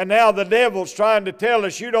family. And now the devil's trying to tell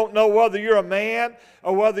us you don't know whether you're a man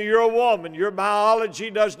or whether you're a woman. Your biology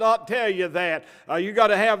does not tell you that. You got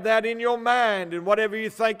to have that in your mind, and whatever you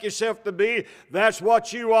think yourself to be, that's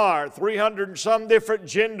what you are. 300 and some different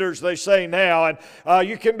genders, they say now, and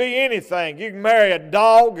you can be anything. You can marry a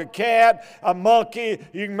dog, a cat, a monkey.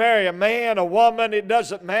 You can marry a man, a woman. It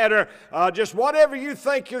doesn't matter. Just whatever you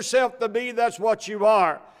think yourself to be, that's what you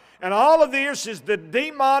are. And all of this is the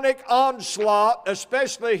demonic onslaught,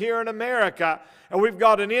 especially here in America. And we've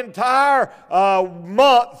got an entire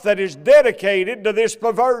month that is dedicated to this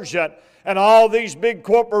perversion. And all these big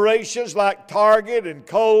corporations like Target and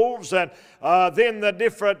Kohl's, and then the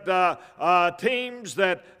different teams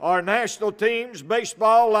that are national teams,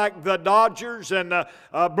 baseball like the Dodgers and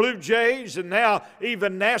Blue Jays, and now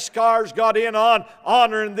even NASCAR's got in on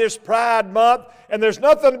honoring this Pride Month. And there's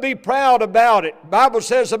nothing to be proud about it. The Bible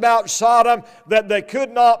says about Sodom that they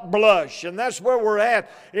could not blush. And that's where we're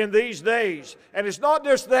at in these days. And it's not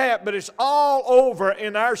just that, but it's all over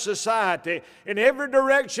in our society. In every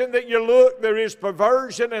direction that you look, there is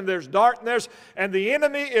perversion and there's darkness. And the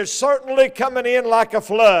enemy is certainly coming in like a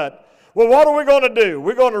flood. Well, what are we going to do?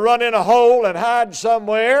 We're going to run in a hole and hide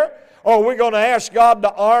somewhere? Or we're going to ask God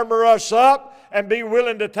to armor us up and be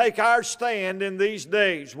willing to take our stand in these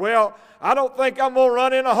days? Well, I don't think I'm going to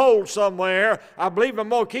run in a hole somewhere. I believe I'm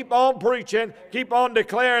going to keep on preaching, keep on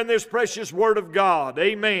declaring this precious Word of God.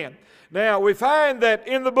 Amen. Now, we find that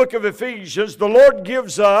in the book of Ephesians, the Lord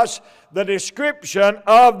gives us the description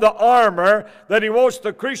of the armor that He wants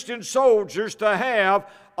the Christian soldiers to have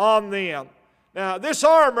on them. Now, this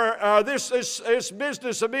armor, this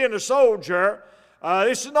business of being a soldier,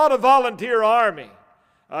 this is not a volunteer army.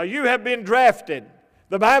 You have been drafted.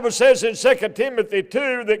 The Bible says in 2 Timothy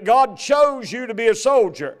 2 that God chose you to be a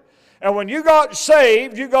soldier. And when you got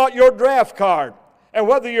saved, you got your draft card. And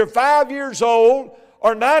whether you're 5 years old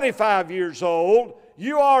or 95 years old,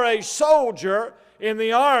 you are a soldier in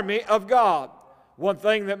the army of God. One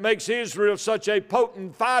thing that makes Israel such a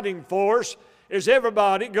potent fighting force is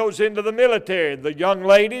everybody goes into the military. The young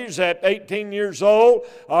ladies at 18 years old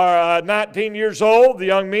or 19 years old, the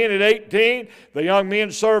young men at 18, the young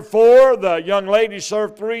men serve 4, the young ladies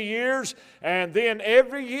serve 3 years, and then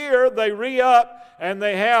every year they re-up and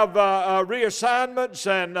they have reassignments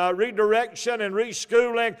and redirection and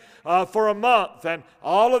reschooling for a month. And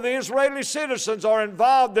all of the Israeli citizens are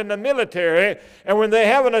involved in the military, and when they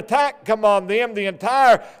have an attack come on them, the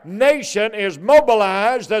entire nation is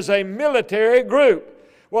mobilized as a military group.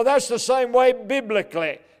 Well, that's the same way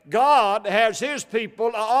biblically. God has His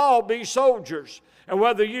people to all be soldiers. And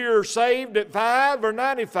whether you're saved at 5 or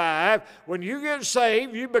 95, when you get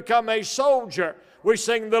saved, you become a soldier. We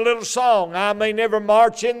sing the little song, I may never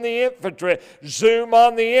march in the infantry, zoom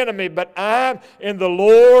on the enemy, but I'm in the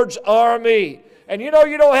Lord's army. And you know,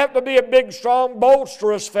 you don't have to be a big, strong,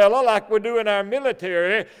 boisterous fellow like we do in our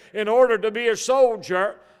military in order to be a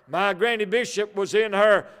soldier. My Granny Bishop was in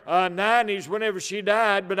her 90s whenever she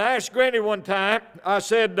died, but I asked Granny one time, I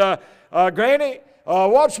said, Granny,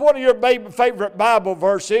 what's one of your favorite Bible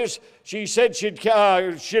verses? She said she'd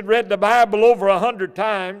read the Bible over 100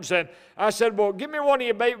 times, and I said, well, give me one of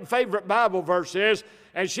your favorite Bible verses.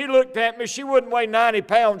 And she looked at me. She wouldn't weigh 90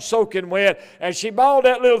 pounds soaking wet. And she balled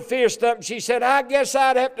that little fist up, and she said, I guess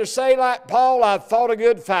I'd have to say like Paul, I fought a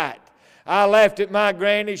good fight. I laughed at my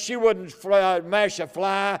granny. She wouldn't mash a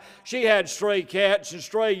fly. She had stray cats and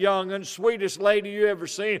stray young'uns, sweetest lady you ever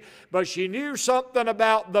seen. But she knew something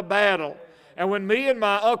about the battle. And when me and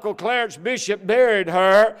my Uncle Clarence Bishop buried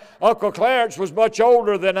her, Uncle Clarence was much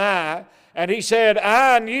older than I, and he said,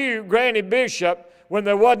 I knew Granny Bishop when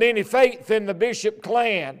there wasn't any faith in the Bishop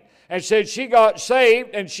clan. And said she got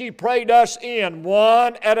saved and she prayed us in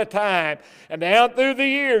one at a time. And down through the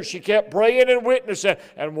years she kept praying and witnessing.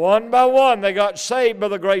 And one by one they got saved by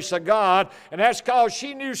the grace of God. And that's because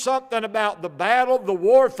she knew something about the battle, the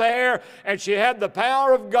warfare, and she had the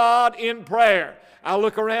power of God in prayer. I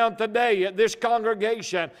look around today at this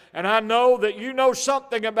congregation, and I know that you know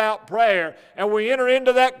something about prayer. And we enter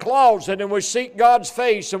into that closet and we seek God's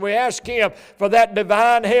face and we ask Him for that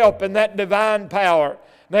divine help and that divine power.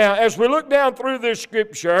 Now, as we look down through this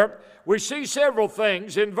scripture, we see several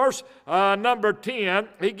things. In verse number 10,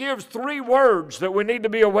 he gives 3 words that we need to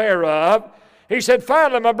be aware of. He said,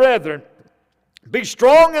 finally, my brethren, be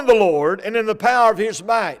strong in the Lord and in the power of His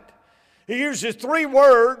might. He uses 3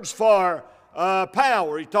 words for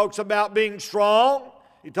power. He talks about being strong,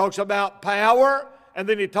 he talks about power, and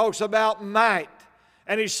then he talks about might.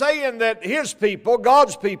 And he's saying that his people,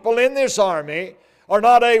 God's people in this army, are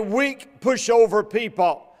not a weak pushover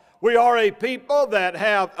people. We are a people that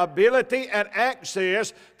have ability and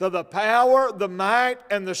access to the power, the might,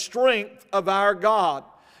 and the strength of our God.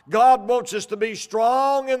 God wants us to be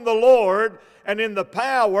strong in the Lord and in the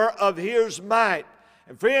power of His might.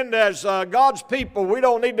 And friend, as God's people, we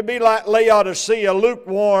don't need to be like Laodicea,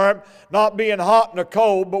 lukewarm, not being hot nor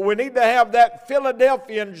cold, but we need to have that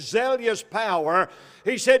Philadelphian zealous power.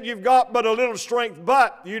 He said, you've got but a little strength,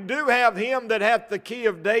 but you do have Him that hath the key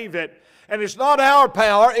of David. And it's not our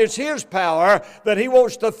power, it's His power that He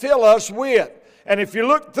wants to fill us with. And if you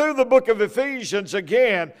look through the book of Ephesians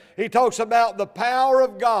again, he talks about the power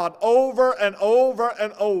of God over and over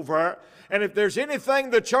and over. And if there's anything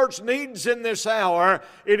the church needs in this hour,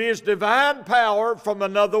 it is divine power from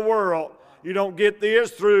another world. You don't get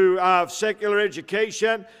this through secular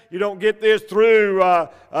education. You don't get this through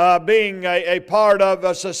being a part of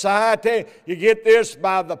a society. You get this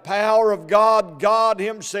by the power of God, God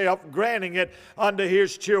Himself granting it unto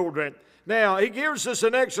His children. Now, he gives us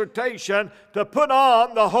an exhortation to put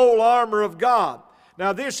on the whole armor of God.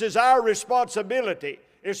 Now, this is our responsibility.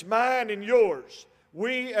 It's mine and yours.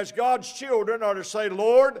 We, as God's children, are to say,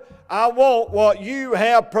 Lord, I want what You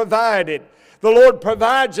have provided. The Lord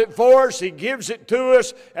provides it for us. He gives it to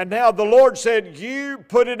us. And now the Lord said, you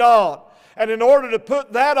put it on. And in order to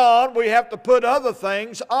put that on, we have to put other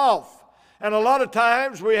things off. And a lot of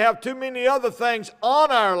times we have too many other things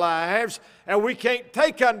on our lives, and we can't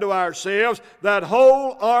take unto ourselves that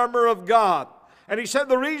whole armor of God. And he said,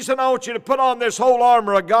 the reason I want you to put on this whole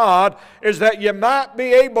armor of God is that you might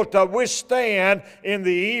be able to withstand in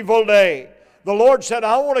the evil day. The Lord said,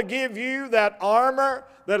 I want to give you that armor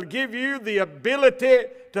that'll give you the ability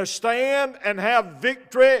to stand and have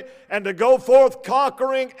victory and to go forth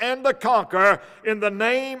conquering and to conquer in the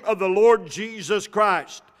name of the Lord Jesus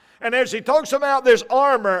Christ. And as he talks about this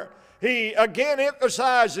armor, he again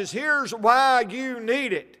emphasizes here's why you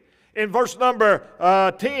need it. In verse number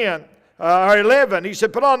 10 or 11, he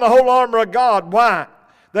said, put on the whole armor of God. Why?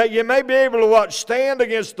 That you may be able to what? Stand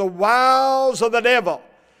against the wiles of the devil.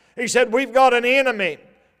 He said, we've got an enemy.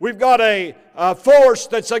 We've got a force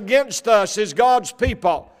that's against us as God's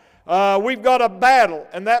people. We've got a battle,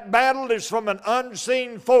 and that battle is from an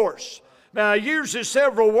unseen force. Now, he uses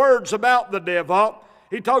several words about the devil.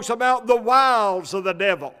 He talks about the wiles of the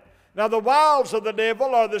devil. Now, the wiles of the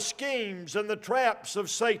devil are the schemes and the traps of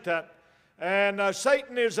Satan. And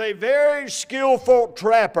Satan is a very skillful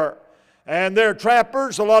trapper. And there are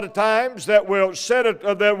trappers a lot of times that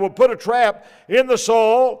will put a trap in the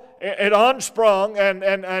soul, it unsprung,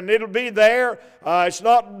 and it'll be there. It's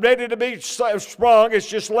not ready to be sprung, it's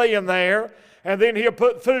just laying there. And then he'll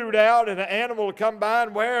put food out, and an animal will come by,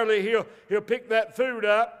 and warily he'll pick that food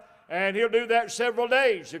up. And he'll do that several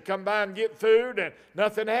days. He'll come by and get food, and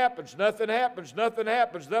nothing happens, nothing happens, nothing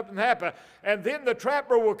happens, nothing happens. And then the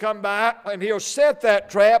trapper will come by, and he'll set that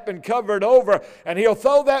trap and cover it over, and he'll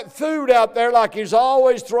throw that food out there like he's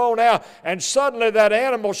always thrown out. And suddenly that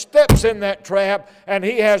animal steps in that trap, and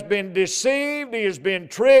he has been deceived, he has been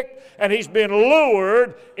tricked, and he's been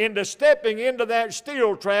lured into stepping into that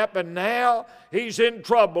steel trap, and now he's in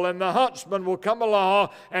trouble. And the huntsman will come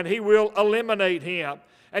along, and he will eliminate him.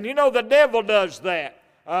 And you know, the devil does that.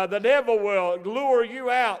 The devil will lure you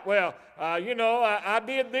out. Well, I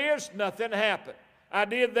did this, nothing happened. I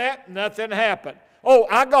did that, nothing happened. Oh,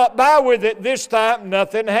 I got by with it this time,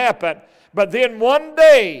 nothing happened. But then one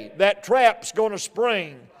day, that trap's going to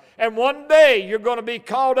spring. And one day, you're going to be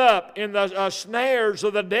caught up in the snares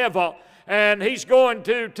of the devil. And he's going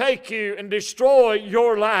to take you and destroy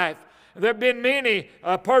your life. There have been many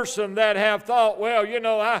person that have thought, well,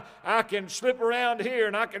 I can slip around here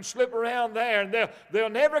and I can slip around there, and they'll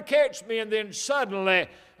never catch me, and then suddenly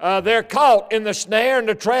they're caught in the snare and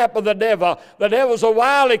the trap of the devil. The devil's a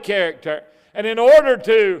wily character, and in order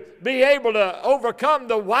to be able to overcome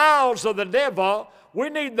the wiles of the devil, we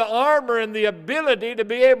need the armor and the ability to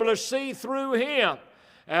be able to see through him.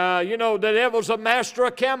 The devil's a master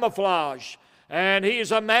of camouflage, and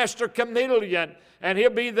he's a master chameleon. And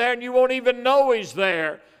he'll be there and you won't even know he's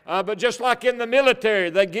there. But just like in the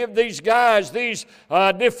military, they give these guys these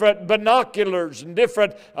different binoculars and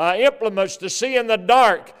different implements to see in the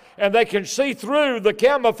dark. And they can see through the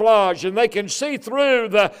camouflage, and they can see through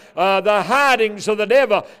the hidings of the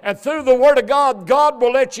devil. And through the Word of God, God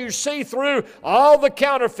will let you see through all the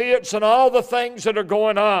counterfeits and all the things that are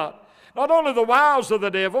going on. Not only the wiles of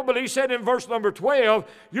the devil, but he said in verse number 12,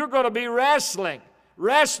 you're going to be wrestling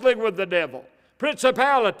with the devil.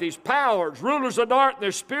 Principalities, powers, rulers of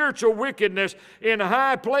darkness, spiritual wickedness in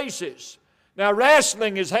high places. Now,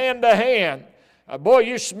 wrestling is hand to hand. Boy,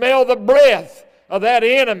 you smell the breath of that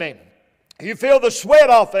enemy. You feel the sweat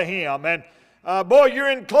off of him. And, boy, you're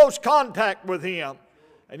in close contact with him.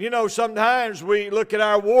 And, sometimes we look at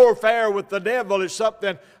our warfare with the devil as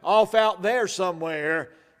something off out there somewhere.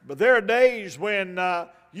 But there are days when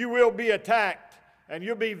you will be attacked. And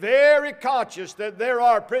you'll be very conscious that there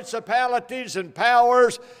are principalities and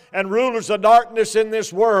powers and rulers of darkness in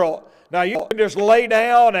this world. Now, you can just lay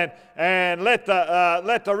down and let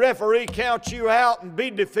the referee count you out and be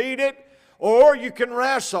defeated, or you can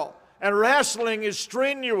wrestle. And wrestling is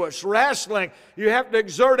strenuous. Wrestling, you have to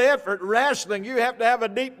exert effort. Wrestling, you have to have a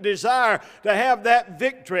deep desire to have that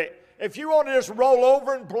victory. If you want to just roll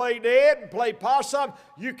over and play dead and play possum,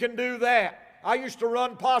 you can do that. I used to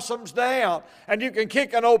run possums down, and you can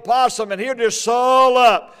kick an old possum, and he'll just soil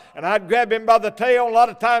up. And I'd grab him by the tail. A lot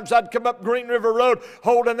of times I'd come up Green River Road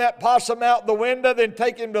holding that possum out the window, then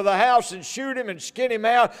take him to the house and shoot him and skin him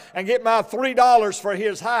out and get my $3 for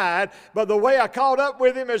his hide. But the way I caught up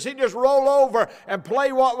with him is he'd just roll over and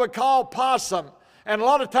play what we call possum. And a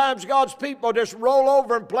lot of times God's people just roll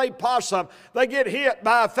over and play possum. They get hit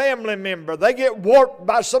by a family member. They get warped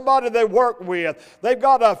by somebody they work with. They've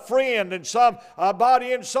got a friend and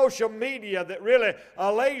somebody in social media that really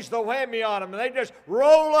lays the whammy on them. And they just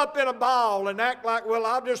roll up in a ball and act like, well,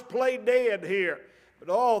 I'll just play dead here. But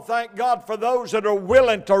oh, thank God for those that are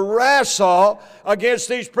willing to wrestle against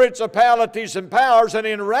these principalities and powers. And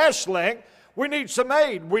in wrestling, we need some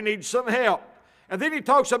aid. We need some help. And then he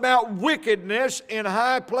talks about wickedness in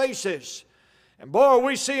high places. And boy, are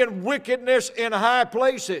we seeing wickedness in high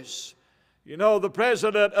places. The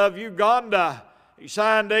president of Uganda, he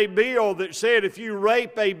signed a bill that said if you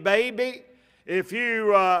rape a baby, if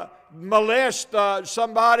you molest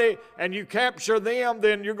somebody and you capture them,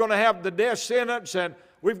 then you're going to have the death sentence. And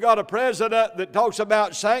we've got a president that talks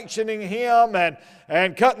about sanctioning him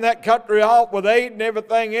and cutting that country off with aid and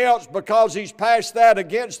everything else because he's passed that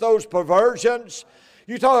against those perversions.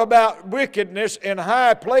 You talk about wickedness in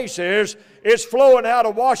high places. It's flowing out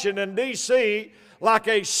of Washington, D.C., like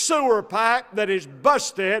a sewer pipe that is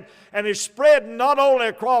busted and is spreading not only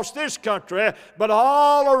across this country, but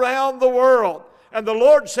all around the world. And the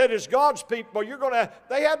Lord said, as God's people,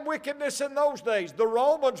 they had wickedness in those days. The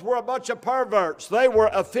Romans were a bunch of perverts. They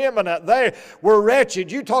were effeminate. They were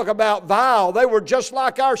wretched. You talk about vile. They were just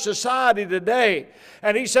like our society today.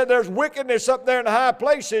 And he said there's wickedness up there in the high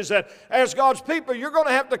places. And as God's people, you're going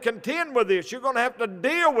to have to contend with this. You're going to have to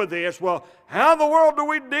deal with this. Well, how in the world do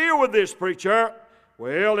we deal with this, preacher?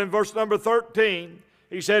 Well, in verse number 13,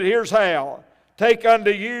 he said, here's how. Take unto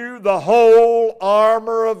you the whole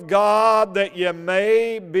armor of God that ye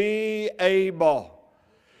may be able.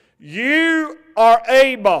 You are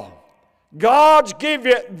able. God's give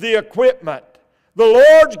you the equipment. The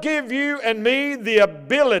Lord's give you and me the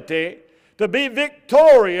ability to be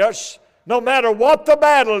victorious no matter what the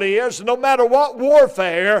battle is, no matter what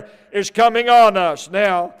warfare is coming on us.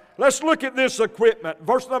 Now, let's look at this equipment.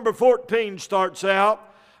 Verse number 14 starts out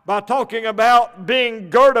by talking about being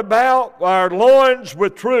girt about our loins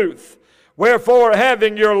with truth. Wherefore,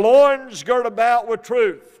 having your loins girt about with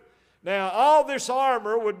truth. Now, all this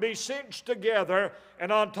armor would be cinched together,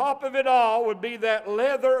 and on top of it all would be that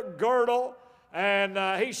leather girdle.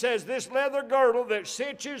 And he says this leather girdle that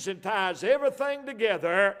cinches and ties everything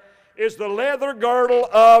together is the leather girdle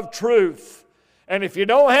of truth. And if you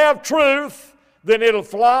don't have truth, then it'll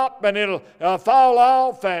flop and it'll fall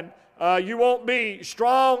off, and you won't be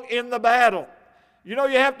strong in the battle. You know,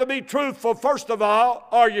 you have to be truthful first of all,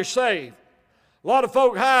 or you're saved. A lot of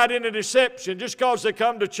folk hide in a deception just because they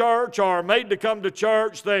come to church or are made to come to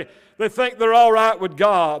church. They think they're all right with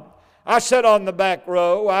God. I sat on the back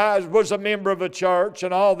row. I was a member of a church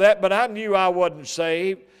and all that, but I knew I wasn't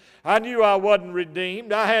saved. I knew I wasn't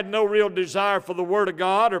redeemed. I had no real desire for the Word of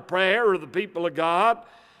God or prayer or the people of God.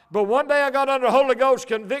 But one day I got under Holy Ghost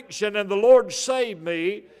conviction and the Lord saved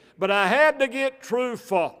me. But I had to get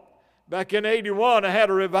truthful. Back in 81, I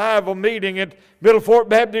had a revival meeting at Middle Fork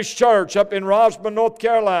Baptist Church up in Rosman, North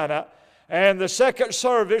Carolina. And the second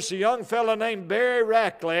service, a young fellow named Barry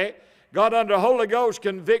Rackley got under Holy Ghost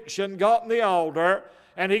conviction, got in the altar,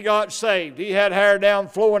 and he got saved. He had hair down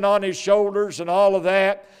flowing on his shoulders and all of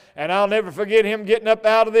that. And I'll never forget him getting up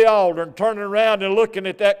out of the altar and turning around and looking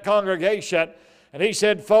at that congregation. And he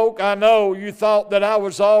said, folk, I know you thought that I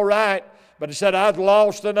was all right. But he said, I was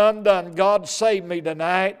lost and undone. God saved me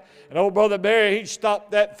tonight. And old Brother Barry, he stopped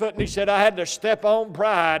that foot and he said, I had to step on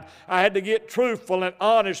pride. I had to get truthful and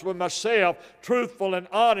honest with myself, truthful and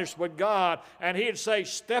honest with God. And he'd say,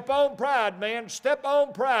 step on pride, man, step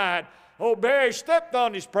on pride. Old Barry stepped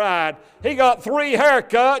on his pride. He got 3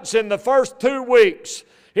 haircuts in the first 2 weeks.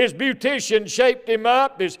 His beautician shaped him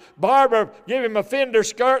up. His barber gave him a fender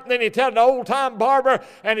skirt. And then he told an old-time barber,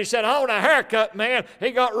 and he said, I want a haircut, man.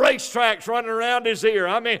 He got racetracks running around his ear.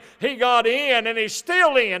 I mean, he got in, and he's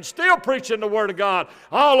still in, still preaching the Word of God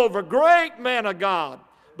all over. Great man of God.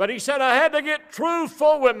 But he said, I had to get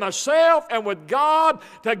truthful with myself and with God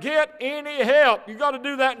to get any help. You've got to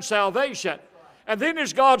do that in salvation. And then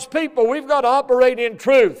as God's people, we've got to operate in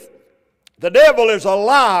truth. The devil is a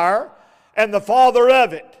liar and the father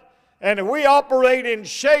of it. And if we operate in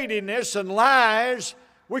shadiness and lies,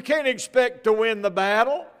 we can't expect to win the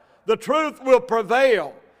battle. The truth will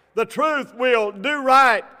prevail. The truth will do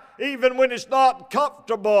right even when it's not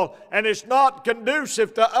comfortable and it's not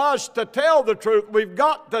conducive to us to tell the truth. We've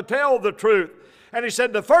got to tell the truth. And he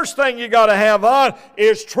said the first thing you got to have on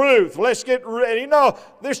is truth. Let's get ready. You know,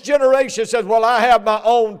 this generation says, well, I have my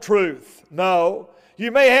own truth. No.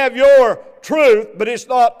 You may have your truth, but it's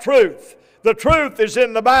not truth. The truth is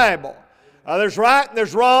in the Bible. There's right and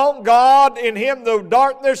there's wrong. God, in Him no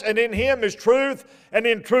darkness, and in Him is truth, and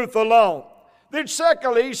in truth alone. Then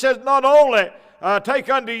secondly, he says, not only take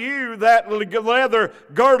unto you that leather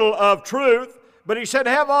girdle of truth, but he said,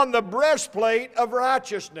 have on the breastplate of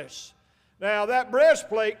righteousness. Now, that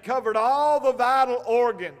breastplate covered all the vital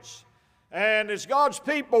organs. And as God's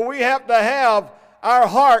people, we have to have our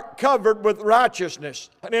heart covered with righteousness.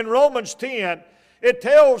 And in Romans 10, it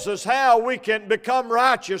tells us how we can become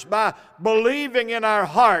righteous by believing in our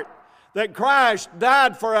heart that Christ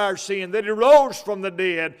died for our sin, that He rose from the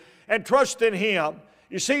dead, and trust in Him.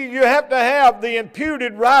 You see, you have to have the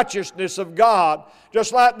imputed righteousness of God.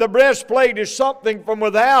 Just like the breastplate is something from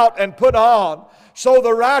without and put on, so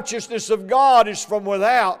the righteousness of God is from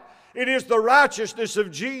without. It is the righteousness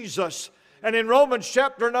of Jesus. And in Romans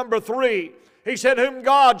chapter number 3, he said, whom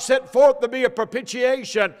God set forth to be a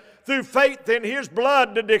propitiation through faith in His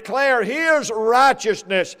blood to declare His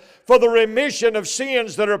righteousness for the remission of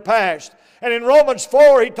sins that are past. And in Romans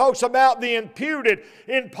 4, he talks about the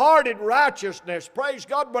imparted righteousness. Praise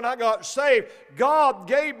God, when I got saved, God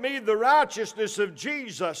gave me the righteousness of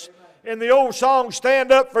Jesus. In the old song,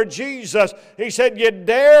 Stand Up for Jesus, he said, you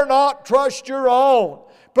dare not trust your own.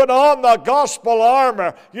 Put on the gospel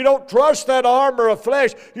armor. You don't trust that armor of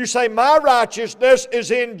flesh. You say, my righteousness is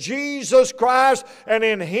in Jesus Christ and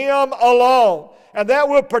in Him alone. And that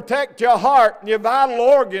will protect your heart and your vital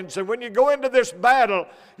organs. And when you go into this battle,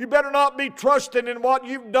 you better not be trusting in what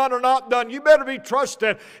you've done or not done. You better be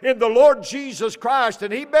trusting in the Lord Jesus Christ.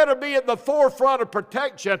 And He better be at the forefront of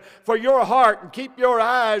protection for your heart and keep your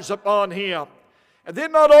eyes upon Him. And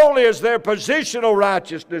then not only is there positional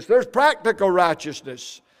righteousness, there's practical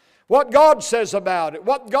righteousness. What God says about it,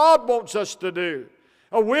 what God wants us to do.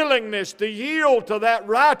 A willingness to yield to that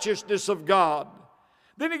righteousness of God.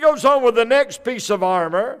 Then he goes on with the next piece of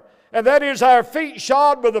armor, and that is our feet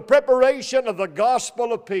shod with the preparation of the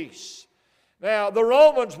gospel of peace. Now, the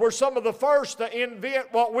Romans were some of the first to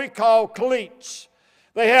invent what we call cleats.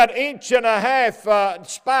 They had 1.5 inch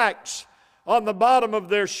spikes on the bottom of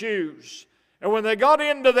their shoes. And when they got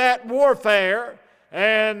into that warfare,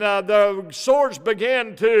 and the swords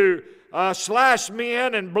began to slash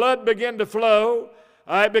men and blood began to flow,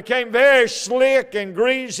 it became very slick and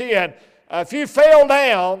greasy, and if you fell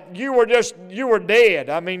down, you were dead.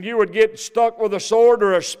 I mean, you would get stuck with a sword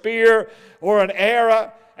or a spear or an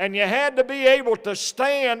arrow, and you had to be able to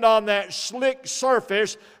stand on that slick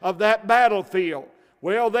surface of that battlefield.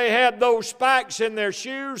 Well, they had those spikes in their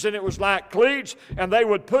shoes, and it was like cleats, and they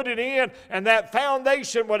would put it in, and that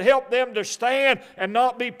foundation would help them to stand and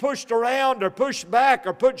not be pushed around or pushed back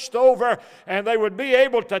or pushed over, and they would be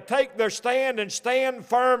able to take their stand and stand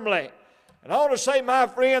firmly. And I want to say, my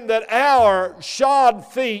friend, that our shod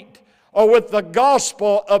feet are with the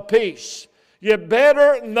gospel of peace. You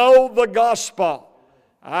better know the gospel.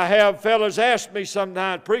 I have fellas ask me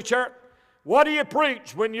sometimes, preacher, what do you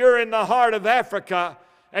preach when you're in the heart of Africa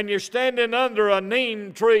and you're standing under a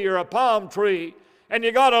neem tree or a palm tree and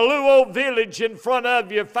you got a Luo village in front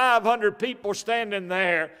of you, 500 people standing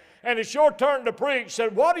there, and it's your turn to preach?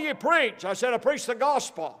 Said, what do you preach? I said, I preach the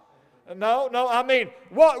gospel. No, I mean,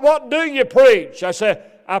 what do you preach? I said,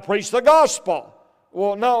 I preach the gospel.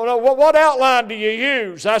 Well, no, what outline do you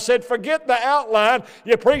use? I said, forget the outline,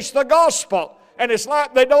 you preach the gospel. And it's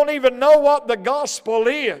like they don't even know what the gospel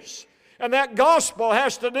is. And that gospel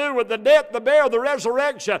has to do with the death, the burial, the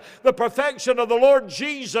resurrection, the perfection of the Lord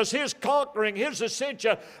Jesus, His conquering, His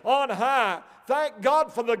ascension on high. Thank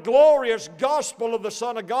God for the glorious gospel of the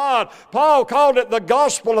Son of God. Paul called it the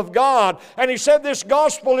gospel of God. And he said this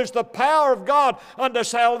gospel is the power of God unto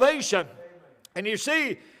salvation. And you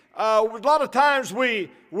see, a lot of times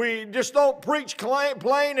we just don't preach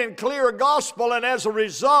plain and clear gospel, and as a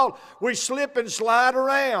result, we slip and slide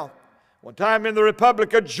around. One time in the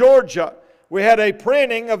Republic of Georgia, we had a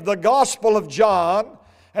printing of the Gospel of John,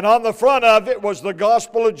 and on the front of it was the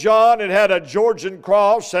Gospel of John. It had a Georgian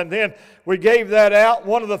cross, and then we gave that out.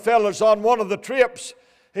 One of the fellows on one of the trips,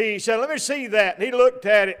 he said, let me see that. And he looked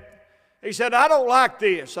at it. He said, I don't like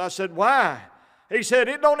this. I said, why? He said,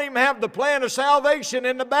 it don't even have the plan of salvation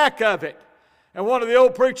in the back of it. And one of the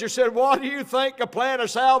old preachers said, what do you think a plan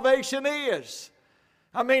of salvation is?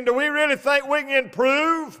 I mean, do we really think we can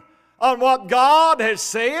improve on what God has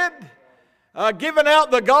said? Giving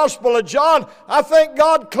out the Gospel of John, I think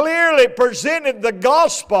God clearly presented the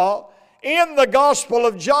gospel in the Gospel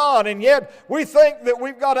of John, and yet we think that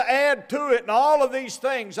we've got to add to it and all of these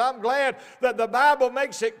things. I'm glad that the Bible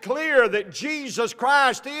makes it clear that Jesus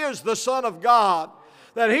Christ is the Son of God,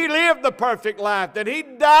 that He lived the perfect life, that He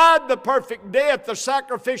died the perfect death, the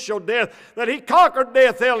sacrificial death, that He conquered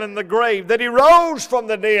death, hell, and the grave, that He rose from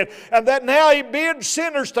the dead, and that now He bids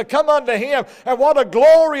sinners to come unto Him. And what a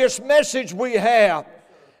glorious message we have.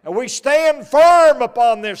 And we stand firm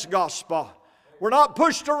upon this gospel. We're not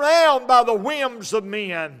pushed around by the whims of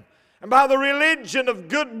men and by the religion of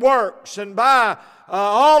good works and by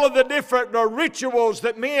all of the different rituals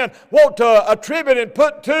that men want to attribute and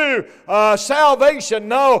put to salvation.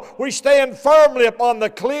 No, we stand firmly upon the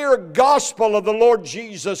clear gospel of the Lord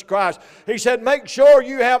Jesus Christ. He said, make sure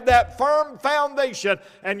you have that firm foundation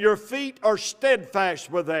and your feet are steadfast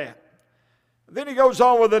with that. Then he goes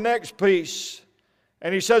on with the next piece,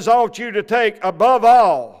 and he says, I want you to take, above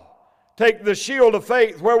all, take the shield of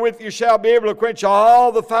faith, wherewith you shall be able to quench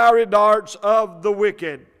all the fiery darts of the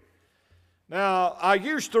wicked. Now, I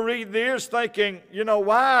used to read this thinking, you know,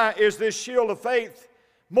 why is this shield of faith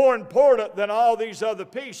more important than all these other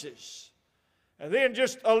pieces? And then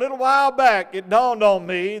just a little while back, it dawned on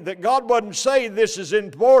me that God wasn't saying this is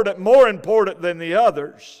important, more important than the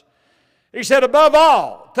others. He said, above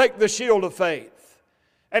all, take the shield of faith.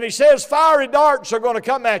 And he says, fiery darts are going to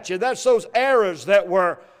come at you. That's those arrows that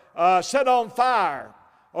were set on fire.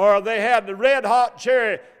 Or they had the red hot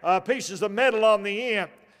cherry pieces of metal on the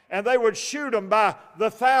end. And they would shoot them by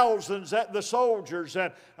the thousands at the soldiers.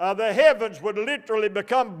 And the heavens would literally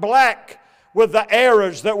become black with the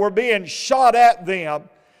arrows that were being shot at them.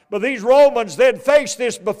 But these Romans, they'd faced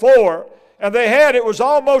this before. And it was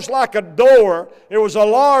almost like a door. It was a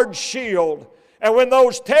large shield. And when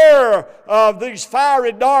those terror of these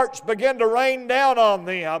fiery darts began to rain down on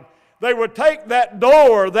them, they would take that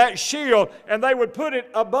door, that shield, and they would put it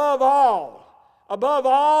above all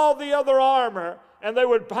the other armor. And they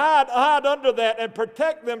would hide under that and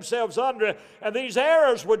protect themselves under it. And these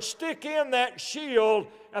arrows would stick in that shield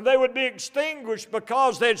and they would be extinguished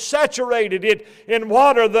because they'd saturated it in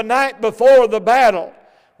water the night before the battle.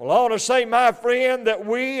 Well, I want to say, my friend, that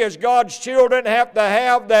we as God's children have to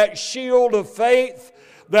have that shield of faith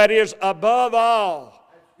that is above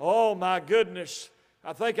all. Oh, my goodness.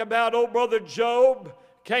 I think about old brother Job.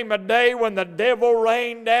 Came a day when the devil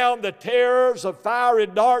rained down the terrors of fiery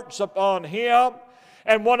darts upon him.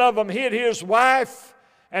 And one of them hit his wife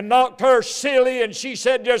and knocked her silly, and she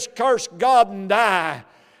said, just curse God and die.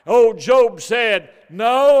 Old Job said,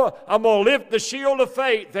 no, I'm going to lift the shield of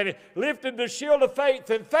faith. And he lifted the shield of faith,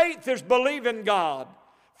 and faith is believing God.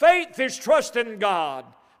 Faith is trusting God.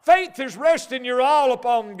 Faith is resting your all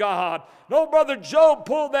upon God. No, brother Job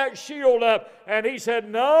pulled that shield up, and he said,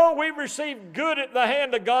 no, we receive good at the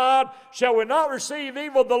hand of God. Shall we not receive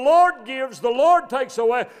evil? The Lord gives, the Lord takes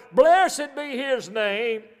away. Blessed be His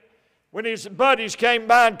name. When his buddies came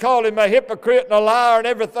by and called him a hypocrite and a liar and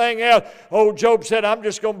everything else, old Job said, I'm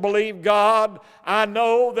just going to believe God. I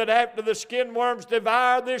know that after the skin worms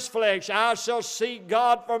devour this flesh, I shall seek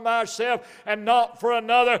God for myself and not for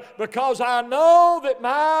another, because I know that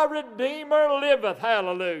my Redeemer liveth.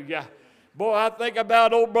 Hallelujah. Boy, I think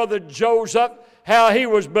about old brother Joseph, how he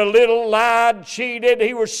was belittled, lied, cheated.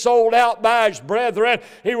 He was sold out by his brethren.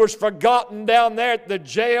 He was forgotten down there at the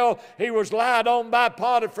jail. He was lied on by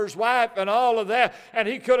Potiphar's wife and all of that. And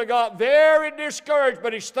he could have got very discouraged,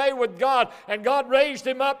 but he stayed with God. And God raised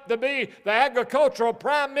him up to be the agricultural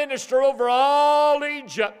prime minister over all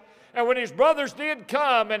Egypt. And when his brothers did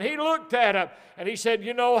come, and he looked at them, and he said,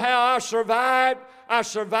 you know how I survived? I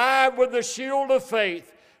survived with the shield of faith.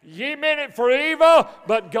 Ye meant it for evil,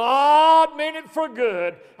 but God meant it for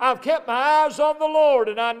good. I've kept my eyes on the Lord,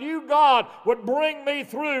 and I knew God would bring me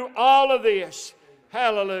through all of this.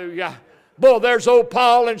 Hallelujah. Boy, there's old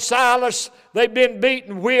Paul and Silas. They've been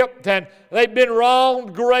beaten, whipped, and they've been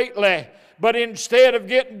wronged greatly. But instead of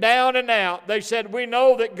getting down and out, they said, we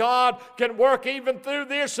know that God can work even through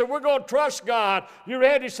this, so we're going to trust God. You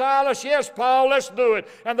ready, Silas? Yes, Paul, let's do it.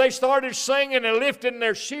 And they started singing and lifting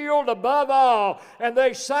their shield above all. And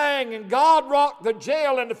they sang, and God rocked the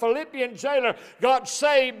jail, and the Philippian jailer got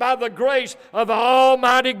saved by the grace of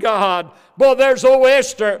Almighty God. Boy, there's old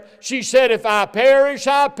Esther. She said, if I perish,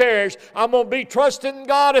 I perish. I'm going to be trusting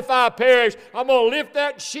God if I perish. I'm going to lift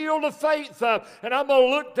that shield of faith up, and I'm going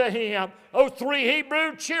to look to Him. Those 3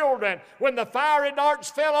 Hebrew children, when the fiery darts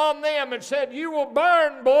fell on them and said, you will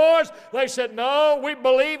burn, boys, they said, no, we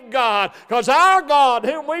believe God, because our God,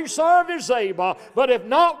 whom we serve, is able. But if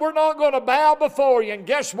not, we're not going to bow before you. And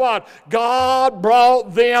guess what? God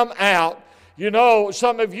brought them out. You know,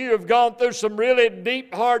 some of you have gone through some really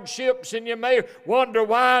deep hardships, and you may wonder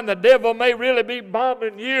why, and the devil may really be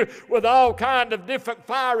bombing you with all kind of different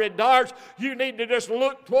fiery darts. You need to just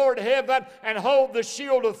look toward heaven and hold the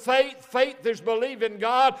shield of faith. Faith is believing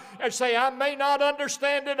God, and say, I may not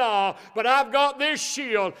understand it all, but I've got this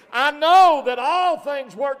shield. I know that all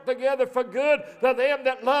things work together for good to them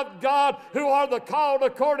that love God, who are the called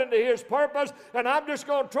according to His purpose. And I'm just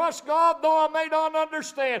going to trust God, though I may not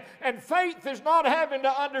understand. And faith is not having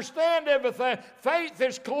to understand everything. Faith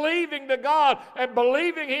is cleaving to God and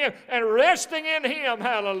believing Him and resting in Him.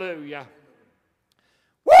 Hallelujah.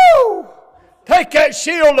 Woo! Take that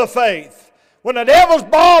shield of faith. When the devil's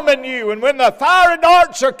bombing you and when the fiery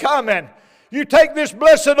darts are coming, you take this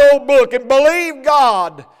blessed old book and believe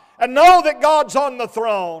God and know that God's on the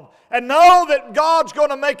throne and know that God's going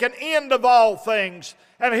to make an end of all things.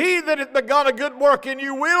 And He that hath begun a good work in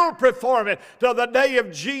you will perform it till the day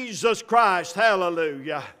of Jesus Christ.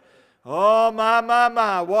 Hallelujah. Oh,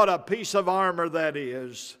 my, what a piece of armor that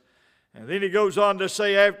is. And then he goes on to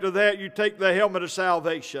say after that, you take the helmet of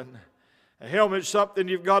salvation. A helmet's something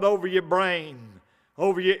you've got over your brain,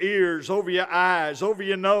 over your ears, over your eyes, over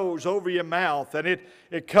your nose, over your mouth, and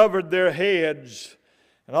it covered their heads.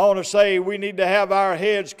 And I want to say we need to have our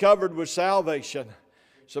heads covered with salvation.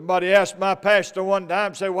 Somebody asked my pastor one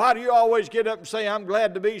time, say, why do you always get up and say, I'm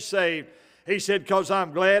glad to be saved? He said, because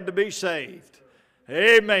I'm glad to be saved.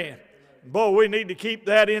 Amen. Boy, we need to keep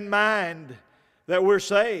that in mind, that we're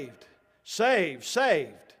saved. Saved.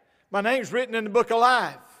 My name's written in the book of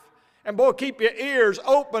life. And boy, keep your ears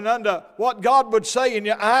open unto what God would say, and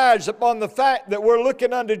your eyes upon the fact that we're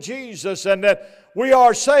looking unto Jesus, and that we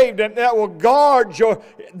are saved, and that will guard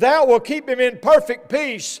that will keep him in perfect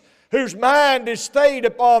peace, whose mind is stayed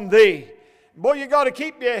upon thee. Boy, you got to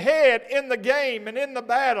keep your head in the game and in the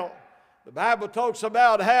battle. The Bible talks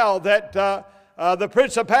about how that the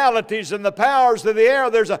principalities and the powers of the air,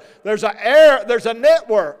 there's a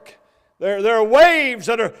network. There are waves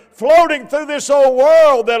that are floating through this old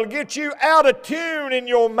world that'll get you out of tune in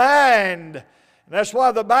your mind. And that's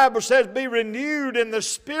why the Bible says, be renewed in the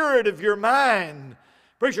spirit of your mind.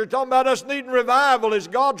 Preacher talking about us needing revival as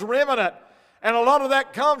God's remnant. And a lot of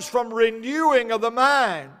that comes from renewing of the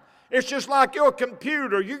mind. It's just like your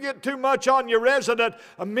computer. You get too much on your resident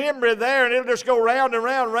memory there, and it'll just go round and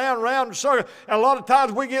round, round in circle. And a lot of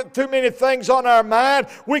times we get too many things on our mind.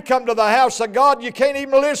 We come to the house of God, you can't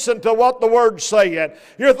even listen to what the Word's saying.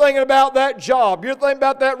 You're thinking about that job. You're thinking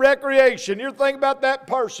about that recreation. You're thinking about that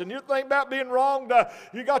person. You're thinking about being wronged.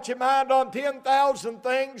 You got your mind on 10,000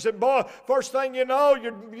 things, and boy, first thing you know,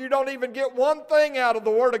 you don't even get one thing out of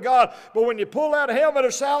the Word of God. But when you pull that helmet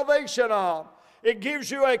of salvation on, it gives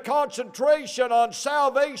you a concentration on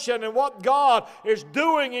salvation and what God is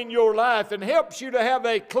doing in your life, and helps you to have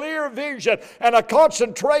a clear vision and a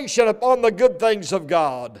concentration upon the good things of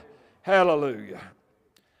God. Hallelujah.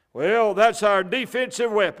 Well, that's our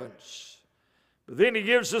defensive weapons. But then he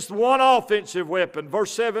gives us one offensive weapon,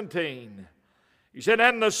 verse 17. He said,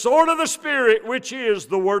 and the sword of the Spirit, which is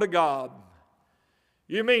the Word of God.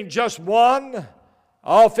 You mean just one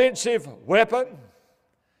offensive weapon?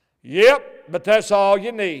 Yep, but that's all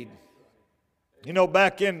you need. You know,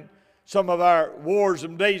 back in some of our wars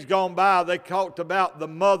and days gone by, they talked about the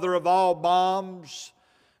mother of all bombs.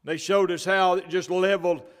 They showed us how it just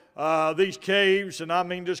leveled these caves, and I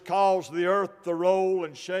mean just caused the earth to roll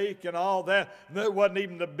and shake and all that. And that wasn't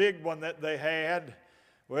even the big one that they had.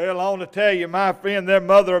 Well, I want to tell you, my friend, their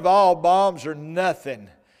mother of all bombs are nothing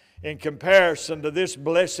in comparison to this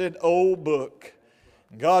blessed old book.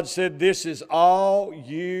 God said, this is all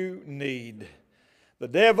you need. The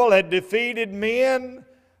devil had defeated men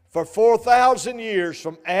for 4,000 years,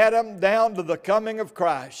 from Adam down to the coming of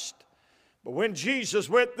Christ. But when Jesus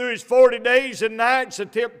went through his 40 days and nights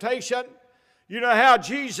of temptation, you know how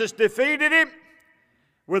Jesus defeated him?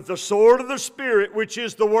 With the sword of the Spirit, which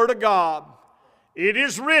is the Word of God. It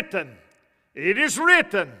is written. It is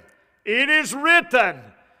written. It is written.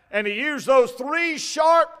 And he used those 3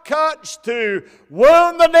 sharp cuts to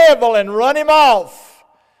wound the devil and run him off.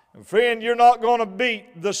 And friend, you're not going to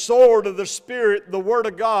beat the sword of the Spirit, the Word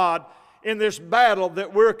of God, in this battle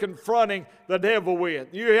that we're confronting the devil with.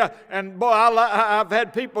 And boy, I've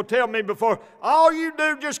had people tell me before, all you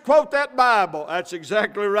do just quote that Bible. That's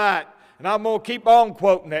exactly right. And I'm going to keep on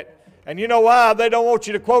quoting it. And you know why they don't want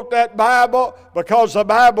you to quote that Bible? Because the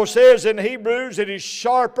Bible says in Hebrews it is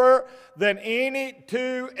sharper than any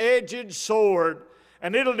two-edged sword.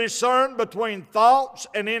 And it'll discern between thoughts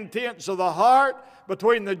and intents of the heart,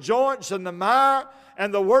 between the joints and the marrow.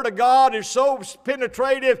 And the Word of God is so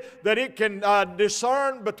penetrative that it can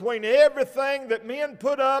discern between everything that men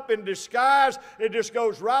put up in disguise. It just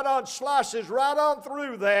goes right on, slices right on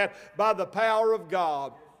through that by the power of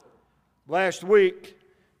God. Last week,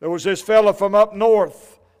 there was this fellow from up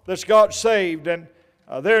north that's got saved, and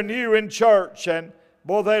they're new in church, and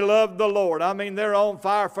boy, they love the Lord. I mean, they're on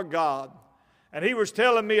fire for God. And he was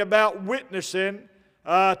telling me about witnessing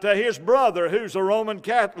to his brother, who's a Roman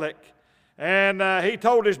Catholic. And he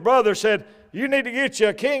told his brother, said, you need to get you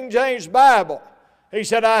a King James Bible. He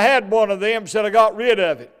said, I had one of them, said I got rid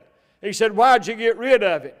of it. He said, why'd you get rid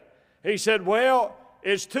of it? He said, well,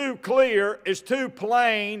 it's too clear, it's too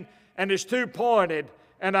plain, and it's too pointed,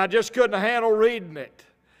 and I just couldn't handle reading it.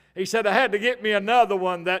 He said, I had to get me another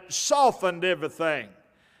one that softened everything.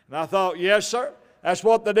 And I thought, yes, sir, that's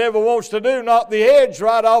what the devil wants to do, knock the edge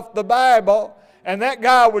right off the Bible. And that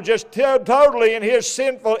guy was just totally in his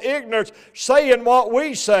sinful ignorance saying what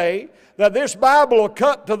we say, that this Bible will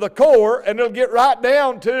cut to the core and it'll get right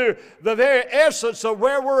down to the very essence of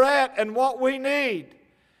where we're at and what we need.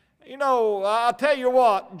 You know, I'll tell you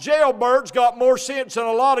what, jailbirds got more sense than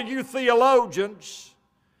a lot of you theologians.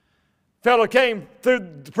 Fellow came through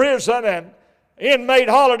the prison, and inmate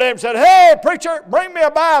hollered at him and said, "Hey, preacher, bring me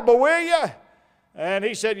a Bible, will you?" And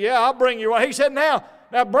he said, "Yeah, I'll bring you one." He said, now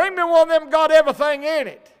bring me one of them got everything in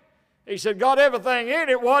it." He said, "Got everything in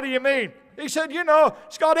it? What do you mean?" He said, "You know,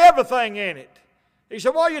 it's got everything in it." He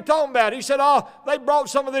said, "What are you talking about?" He said, "Oh, they brought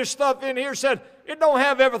some of this stuff in here, said it don't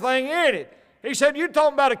have everything in it." He said, "You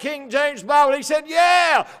talking about a King James Bible?" He said,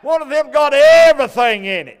 "Yeah, one of them got everything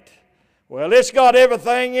in it." Well, it's got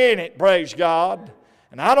everything in it, praise God.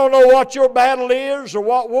 And I don't know what your battle is or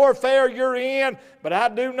what warfare you're in, but I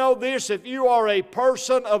do know this: if you are a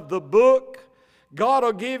person of the book, God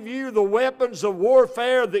will give you the weapons of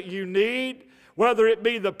warfare that you need, whether it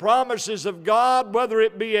be the promises of God, whether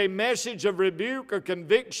it be a message of rebuke or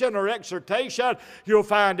conviction or exhortation. You'll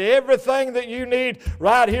find everything that you need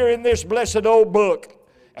right here in this blessed old book.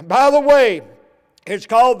 And by the way, it's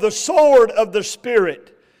called the sword of the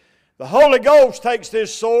Spirit. The Holy Ghost takes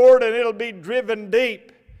this sword and it'll be driven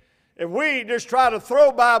deep. If we just try to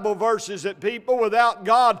throw Bible verses at people without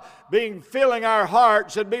God filling our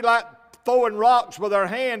hearts, it'd be like throwing rocks with our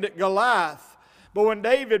hand at Goliath. But when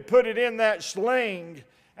David put it in that sling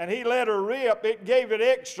and he let her rip, it gave it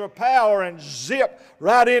extra power, and zip,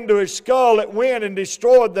 right into his skull it went and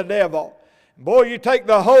destroyed the devil. Boy, you take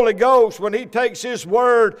the Holy Ghost, when He takes His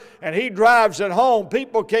Word and He drives it home,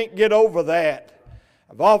 people can't get over that.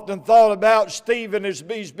 I've often thought about Stephen as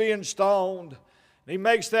he's being stoned. He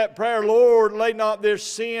makes that prayer, "Lord, lay not their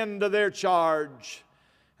sin to their charge."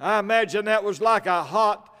 I imagine that was like a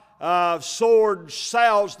hot sword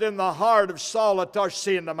soused in the heart of Saul.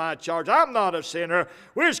 "Sin to my charge. I'm not a sinner.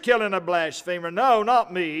 We're just killing a blasphemer." No,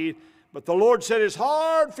 not me. But the Lord said, "It's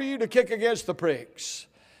hard for you to kick against the pricks.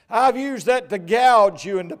 I've used that to gouge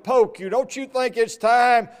you and to poke you. Don't you think it's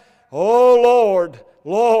time? Oh, Lord,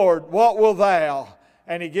 Lord, what will thou?"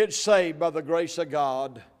 And he gets saved by the grace of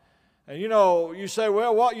God. And you know, you say,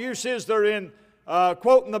 "Well, what use is there in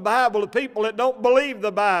quoting the Bible to people that don't believe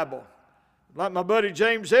the Bible?" Like my buddy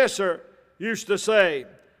James Esser used to say.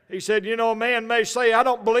 He said, "You know, a man may say, 'I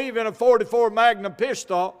don't believe in a 44 Magnum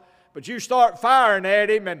pistol,' but you start firing at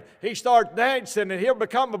him and he starts dancing and he'll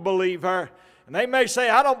become a believer. And they may say,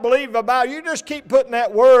 'I don't believe about you.' Just keep putting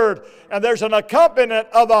that word, and there's an accompaniment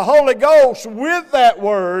of the Holy Ghost with that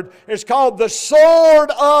word. It's called the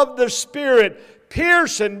sword of the Spirit,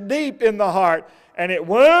 piercing deep in the heart. And it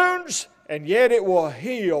wounds, and yet it will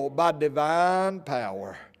heal by divine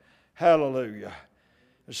power." Hallelujah.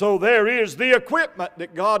 So there is the equipment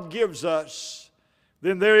that God gives us.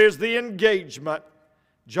 Then there is the engagement.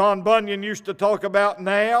 John Bunyan used to talk about,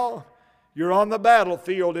 now you're on the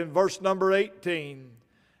battlefield in verse number 18.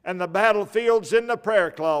 And the battlefield's in the prayer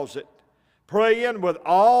closet. Praying with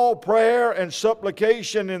all prayer and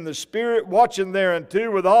supplication in the Spirit, watching thereunto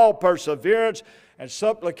with all perseverance and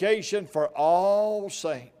supplication for all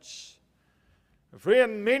saints.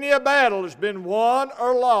 Friend, many a battle has been won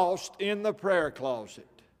or lost in the prayer closet.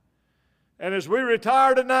 And as we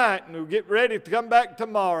retire tonight and we get ready to come back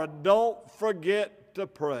tomorrow, don't forget to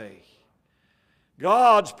pray.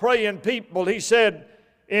 God's praying people. He said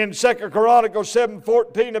in 2 Chronicles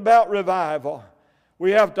 7:14 about revival,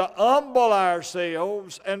 we have to humble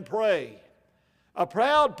ourselves and pray. A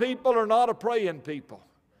proud people are not a praying people.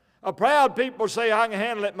 A proud people say, "I can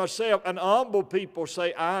handle it myself." And humble people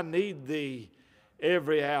say, "I need Thee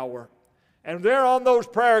every hour." And there on those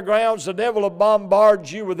prayer grounds, the devil will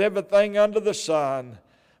bombard you with everything under the sun.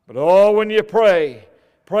 But oh, when you pray,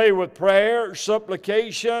 pray with prayer,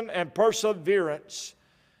 supplication, and perseverance.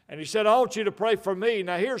 And he said, "I want you to pray for me."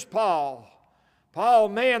 Now here's Paul. Paul,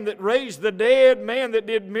 man that raised the dead, man that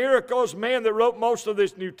did miracles, man that wrote most of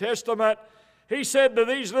this New Testament. He said to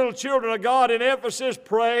these little children of God in Ephesus,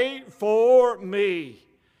 "Pray for me."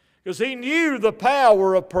 Because he knew the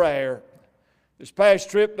power of prayer. This past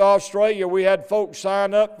trip to Australia, we had folks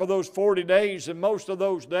sign up for those 40 days, and most of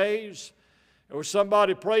those days, there was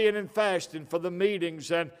somebody praying and fasting for the meetings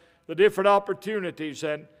and the different opportunities.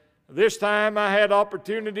 And this time I had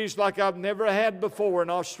opportunities like I've never had before in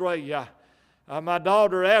Australia. My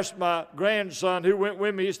daughter asked my grandson, who went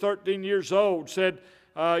with me, he's 13 years old, said,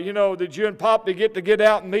 "Did you and Poppy get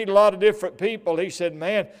out and meet a lot of different people?" He said,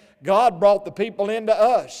 "Man, God brought the people into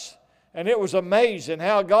us." And it was amazing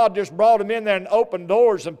how God just brought them in there and opened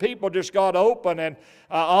doors, and people just got open and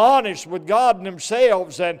honest with God and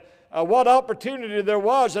themselves, and what opportunity there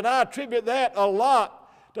was. And I attribute that a lot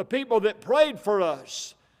to people that prayed for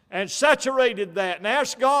us and saturated that and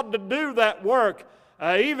asked God to do that work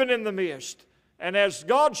even in the midst. And as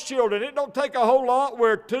God's children, it don't take a whole lot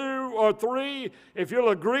where 2 or 3, if you'll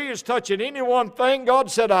agree, is touching any one thing.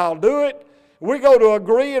 God said, "I'll do it." We go to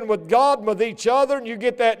agreeing with God and with each other, and you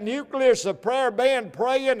get that nucleus of prayer band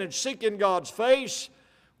praying and seeking God's face,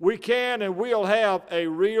 we can and will have a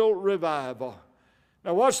real revival.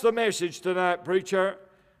 Now, what's the message tonight, preacher?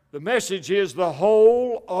 The message is the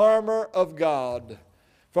whole armor of God,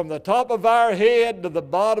 from the top of our head to the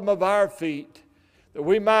bottom of our feet, that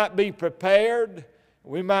we might be prepared,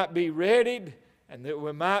 we might be readied, and that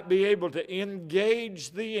we might be able to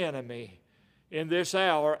engage the enemy in this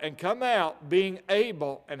hour and come out being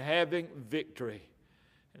able and having victory.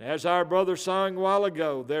 And as our brother sang a while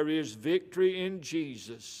ago, there is victory in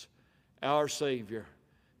Jesus, our Savior.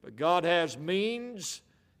 But God has means,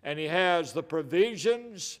 and He has the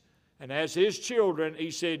provisions, and as His children,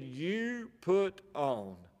 He said, you put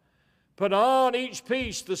on. Put on each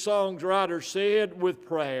piece, the songwriter said, with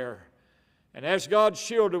prayer. And as God's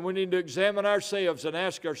children, we need to examine ourselves and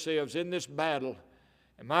ask ourselves, in this battle,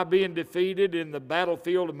 am I being defeated in the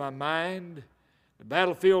battlefield of my mind, the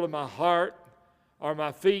battlefield of my heart? Are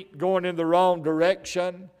my feet going in the wrong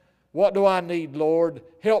direction? What do I need, Lord?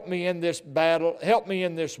 Help me in this battle. Help me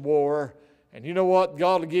in this war. And you know what?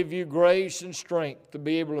 God will give you grace and strength to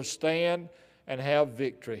be able to stand and have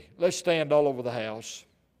victory. Let's stand all over the house.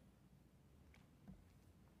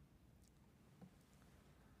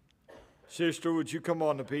 Sister, would you come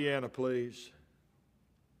on the piano, please?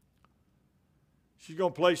 She's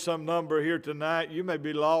going to play some number here tonight. You may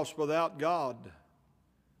be lost without God.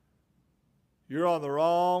 You're on the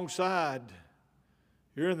wrong side.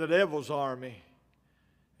 You're in the devil's army.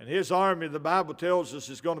 And his army, the Bible tells us,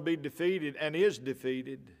 is going to be defeated and is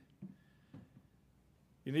defeated.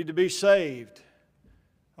 You need to be saved.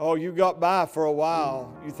 Oh, you got by for a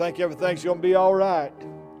while. You think everything's going to be all right.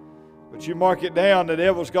 But you mark it down, the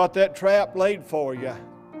devil's got that trap laid for you.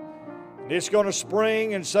 And it's going to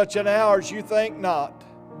spring in such an hour as you think not.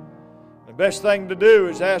 The best thing to do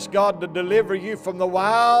is ask God to deliver you from the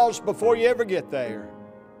wiles before you ever get there.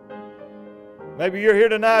 Maybe you're here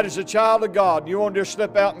tonight as a child of God and you want to just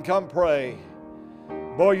slip out and come pray.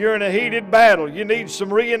 Boy, you're in a heated battle. You need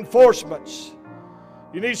some reinforcements.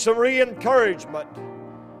 You need some re-encouragement.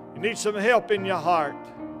 You need some help in your heart.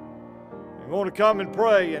 You want to come and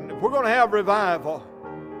pray, and if we're going to have revival,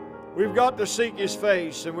 we've got to seek His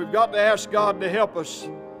face, and we've got to ask God to help us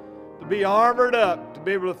to be armored up to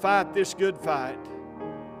be able to fight this good fight.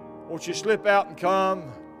 Won't you slip out and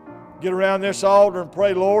come, get around this altar and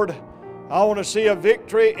pray, Lord, I want to see a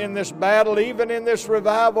victory in this battle, even in this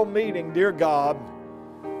revival meeting, dear God.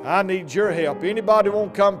 I need your help. Anybody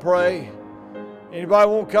want to come pray? Anybody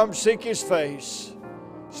want to come seek His face?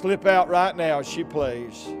 Slip out right now as she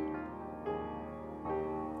plays.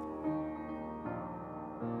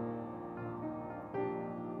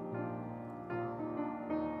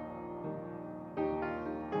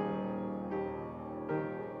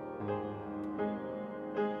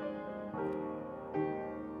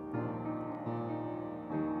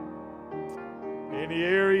 Any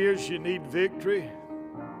areas you need victory?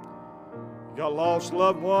 You got lost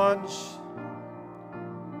loved ones?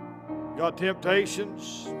 You got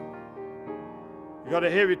temptations? You got a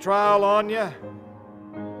heavy trial on you?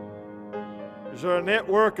 Is there a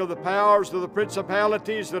network of the powers of the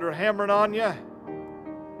principalities that are hammering on you?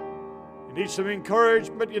 You need some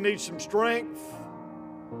encouragement. You need some strength.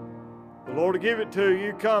 The Lord will give it to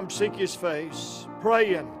you. Come seek His face,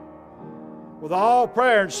 praying with all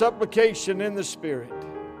prayer and supplication in the Spirit.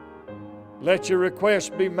 Let your requests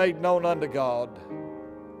be made known unto God.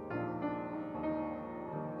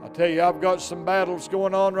 I tell you, I've got some battles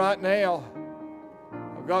going on right now.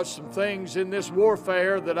 I've got some things in this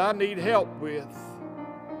warfare that I need help with.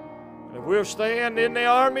 And if we'll stand in the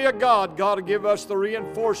army of God, God will give us the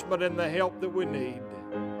reinforcement and the help that we need.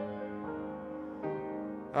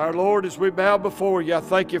 Our Lord, as we bow before you, I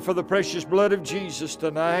thank you for the precious blood of Jesus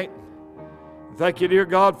tonight. Thank you, dear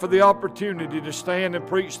God, for the opportunity to stand and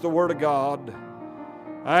preach the Word of God.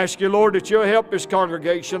 I ask you, Lord, that you'll help this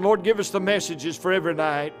congregation. Lord, give us the messages for every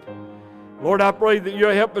night. Lord, I pray that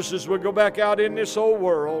you'll help us as we go back out in this old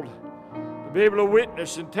world to be able to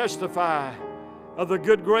witness and testify of the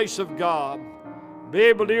good grace of God. Be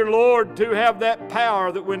able, dear Lord, to have that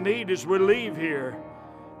power that we need as we leave here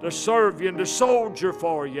to serve you and to soldier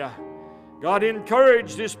for you. God,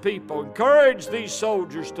 encourage this people. Encourage these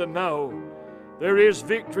soldiers to know there is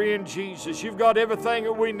victory in Jesus. You've got everything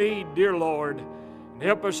that we need, dear Lord. And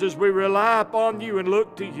help us as we rely upon you and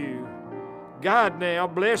look to you. God, now,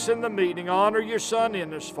 bless in the meeting. Honor your Son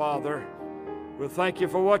in us, Father. We'll thank you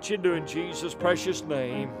for what you do in Jesus' precious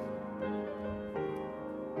name.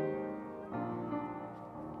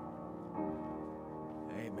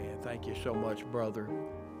 Amen. Thank you so much, brother.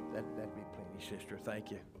 That'd be plenty. sister.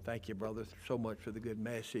 Thank you. Thank you, brother, so much for the good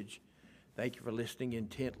message. Thank you for listening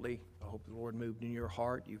intently. I hope the Lord moved in your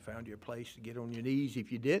heart. You found your place to get on your knees.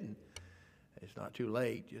 If you didn't, it's not too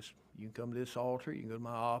late. Just you can come to this altar. You can go to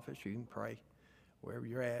my office. You can pray wherever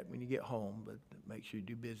you're at when you get home. But make sure you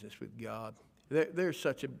do business with God. There's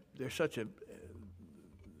such a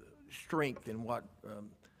strength in what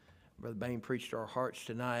Brother Bain preached to our hearts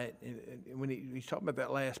tonight. And when he's talking about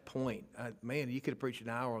that last point, man, you could have preached an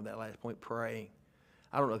hour on that last point, praying.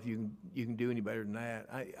 I don't know if you can do any better than that.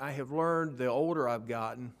 I have learned the older I've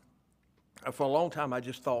gotten, for a long time I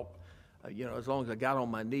just thought, as long as I got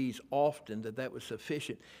on my knees often, that was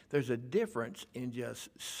sufficient. There's a difference in just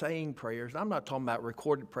saying prayers. I'm not talking about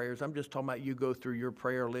recorded prayers. I'm just talking about you go through your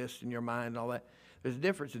prayer list in your mind and all that. There's a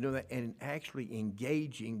difference in doing that and actually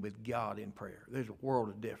engaging with God in prayer. There's a world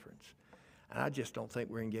of difference. And I just don't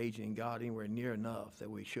think we're engaging in God anywhere near enough that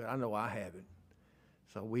we should. I know I haven't.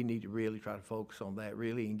 So we need to really try to focus on that,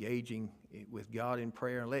 really engaging with God in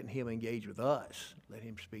prayer and letting Him engage with us, let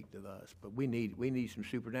Him speak to us. But we need some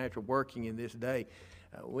supernatural working in this day.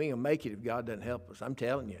 We ain't gonna make it if God doesn't help us. I'm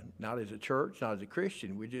telling you, not as a church, not as a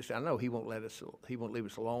Christian. I know He won't leave us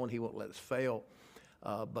alone. He won't let us fail.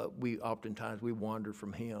 But oftentimes we wander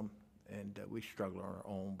from Him and we struggle on our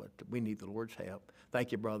own. But we need the Lord's help.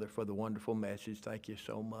 Thank you, brother, for the wonderful message. Thank you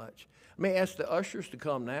so much. I may ask the ushers to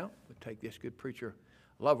come now. We'll take this good preacher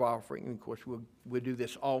love offering. And of course, we'll do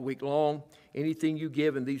this all week long. Anything you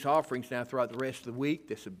give in these offerings now throughout the rest of the week,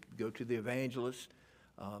 this will go to the evangelists.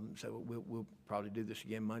 So we'll probably do this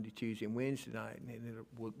again Monday, Tuesday, and Wednesday night, and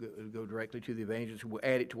it'll go directly to the evangelists. We'll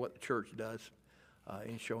add it to what the church does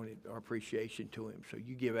in showing it our appreciation to Him. So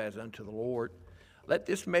you give as unto the Lord. Let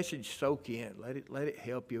this message soak in. Let it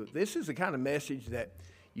help you. This is the kind of message that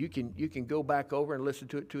you can go back over and listen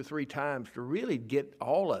to it 2 or 3 times to really get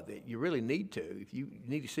all of it. You really need to. If you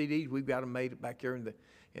need a CD, we've got them made back there in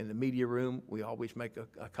the media room. We always make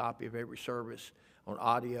a copy of every service on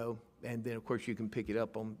audio, and then of course you can pick it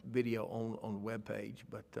up on video on the web page.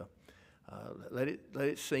 But let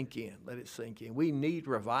it sink in. Let it sink in. We need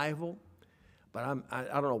revival. But I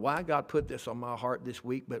don't know why God put this on my heart this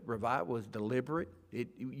week, but revival is deliberate.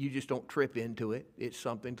 You just don't trip into it. It's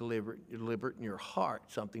something deliberate in your heart,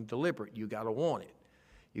 something deliberate. You got to want it.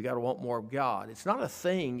 You got to want more of God. It's not a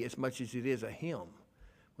thing as much as it is a Him.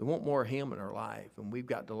 We want more of Him in our life, and we've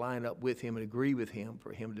got to line up with Him and agree with Him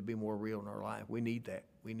for Him to be more real in our life. We need that.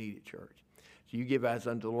 We need it, church. So you give as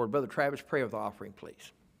unto the Lord. Brother Travis, pray with the offering,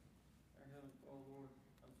 please.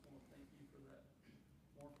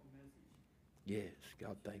 Yes,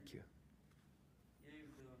 God, thank you. Gave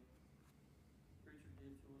the preacher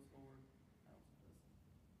gave to us, Lord.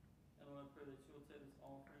 And Lord, I pray that you'll take this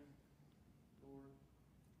offering, Lord.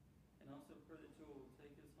 And I also pray that you'll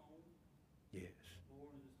take us home. Yes.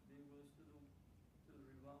 Lord, and just be with us to the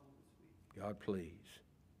revival this week. God, please.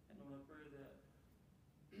 And Lord, I pray that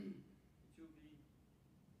you'll be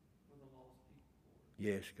with the lost people, Lord.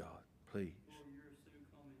 Yes, God, please. Lord, you're soon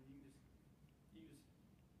coming. You just feel.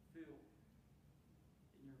 Feel it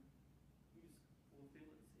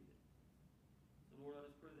and see it. So Lord, I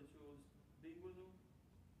just pray that you'll just be with them,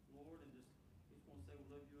 Lord, and just want to say we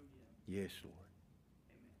love you again. Yes, Lord.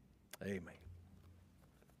 Amen. Amen.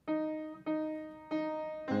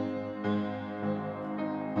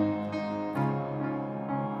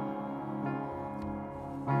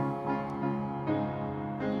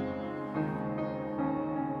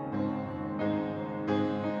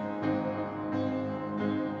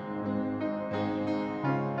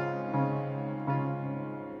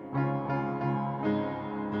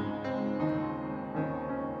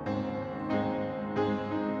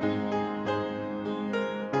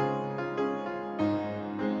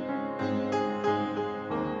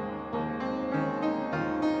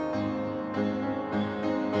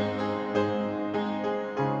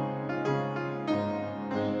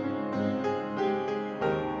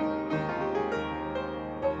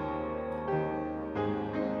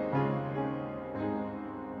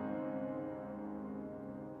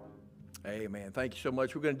 Amen. Thank you so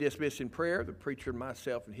much. We're going to dismiss in prayer. The preacher and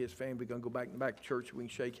myself and his family are going to go back in the back to church so we can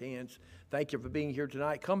shake hands. Thank you for being here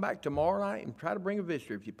tonight. Come back tomorrow night and try to bring a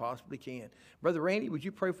visitor if you possibly can. Brother Randy, would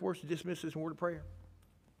you pray for us to dismiss this in word of prayer?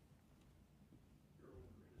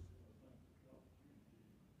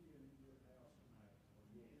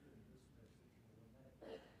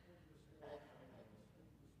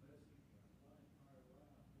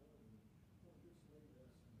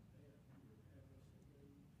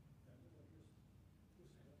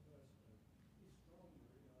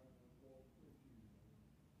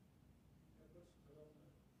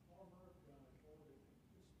 Armor of God, Lord,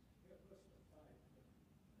 just help us to fight the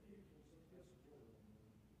evils of this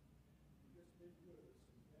be with us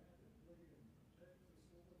and guide and lead and protect us,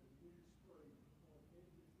 Lord, and we just pray, Lord,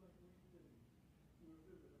 everything we do, we'll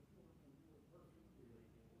do it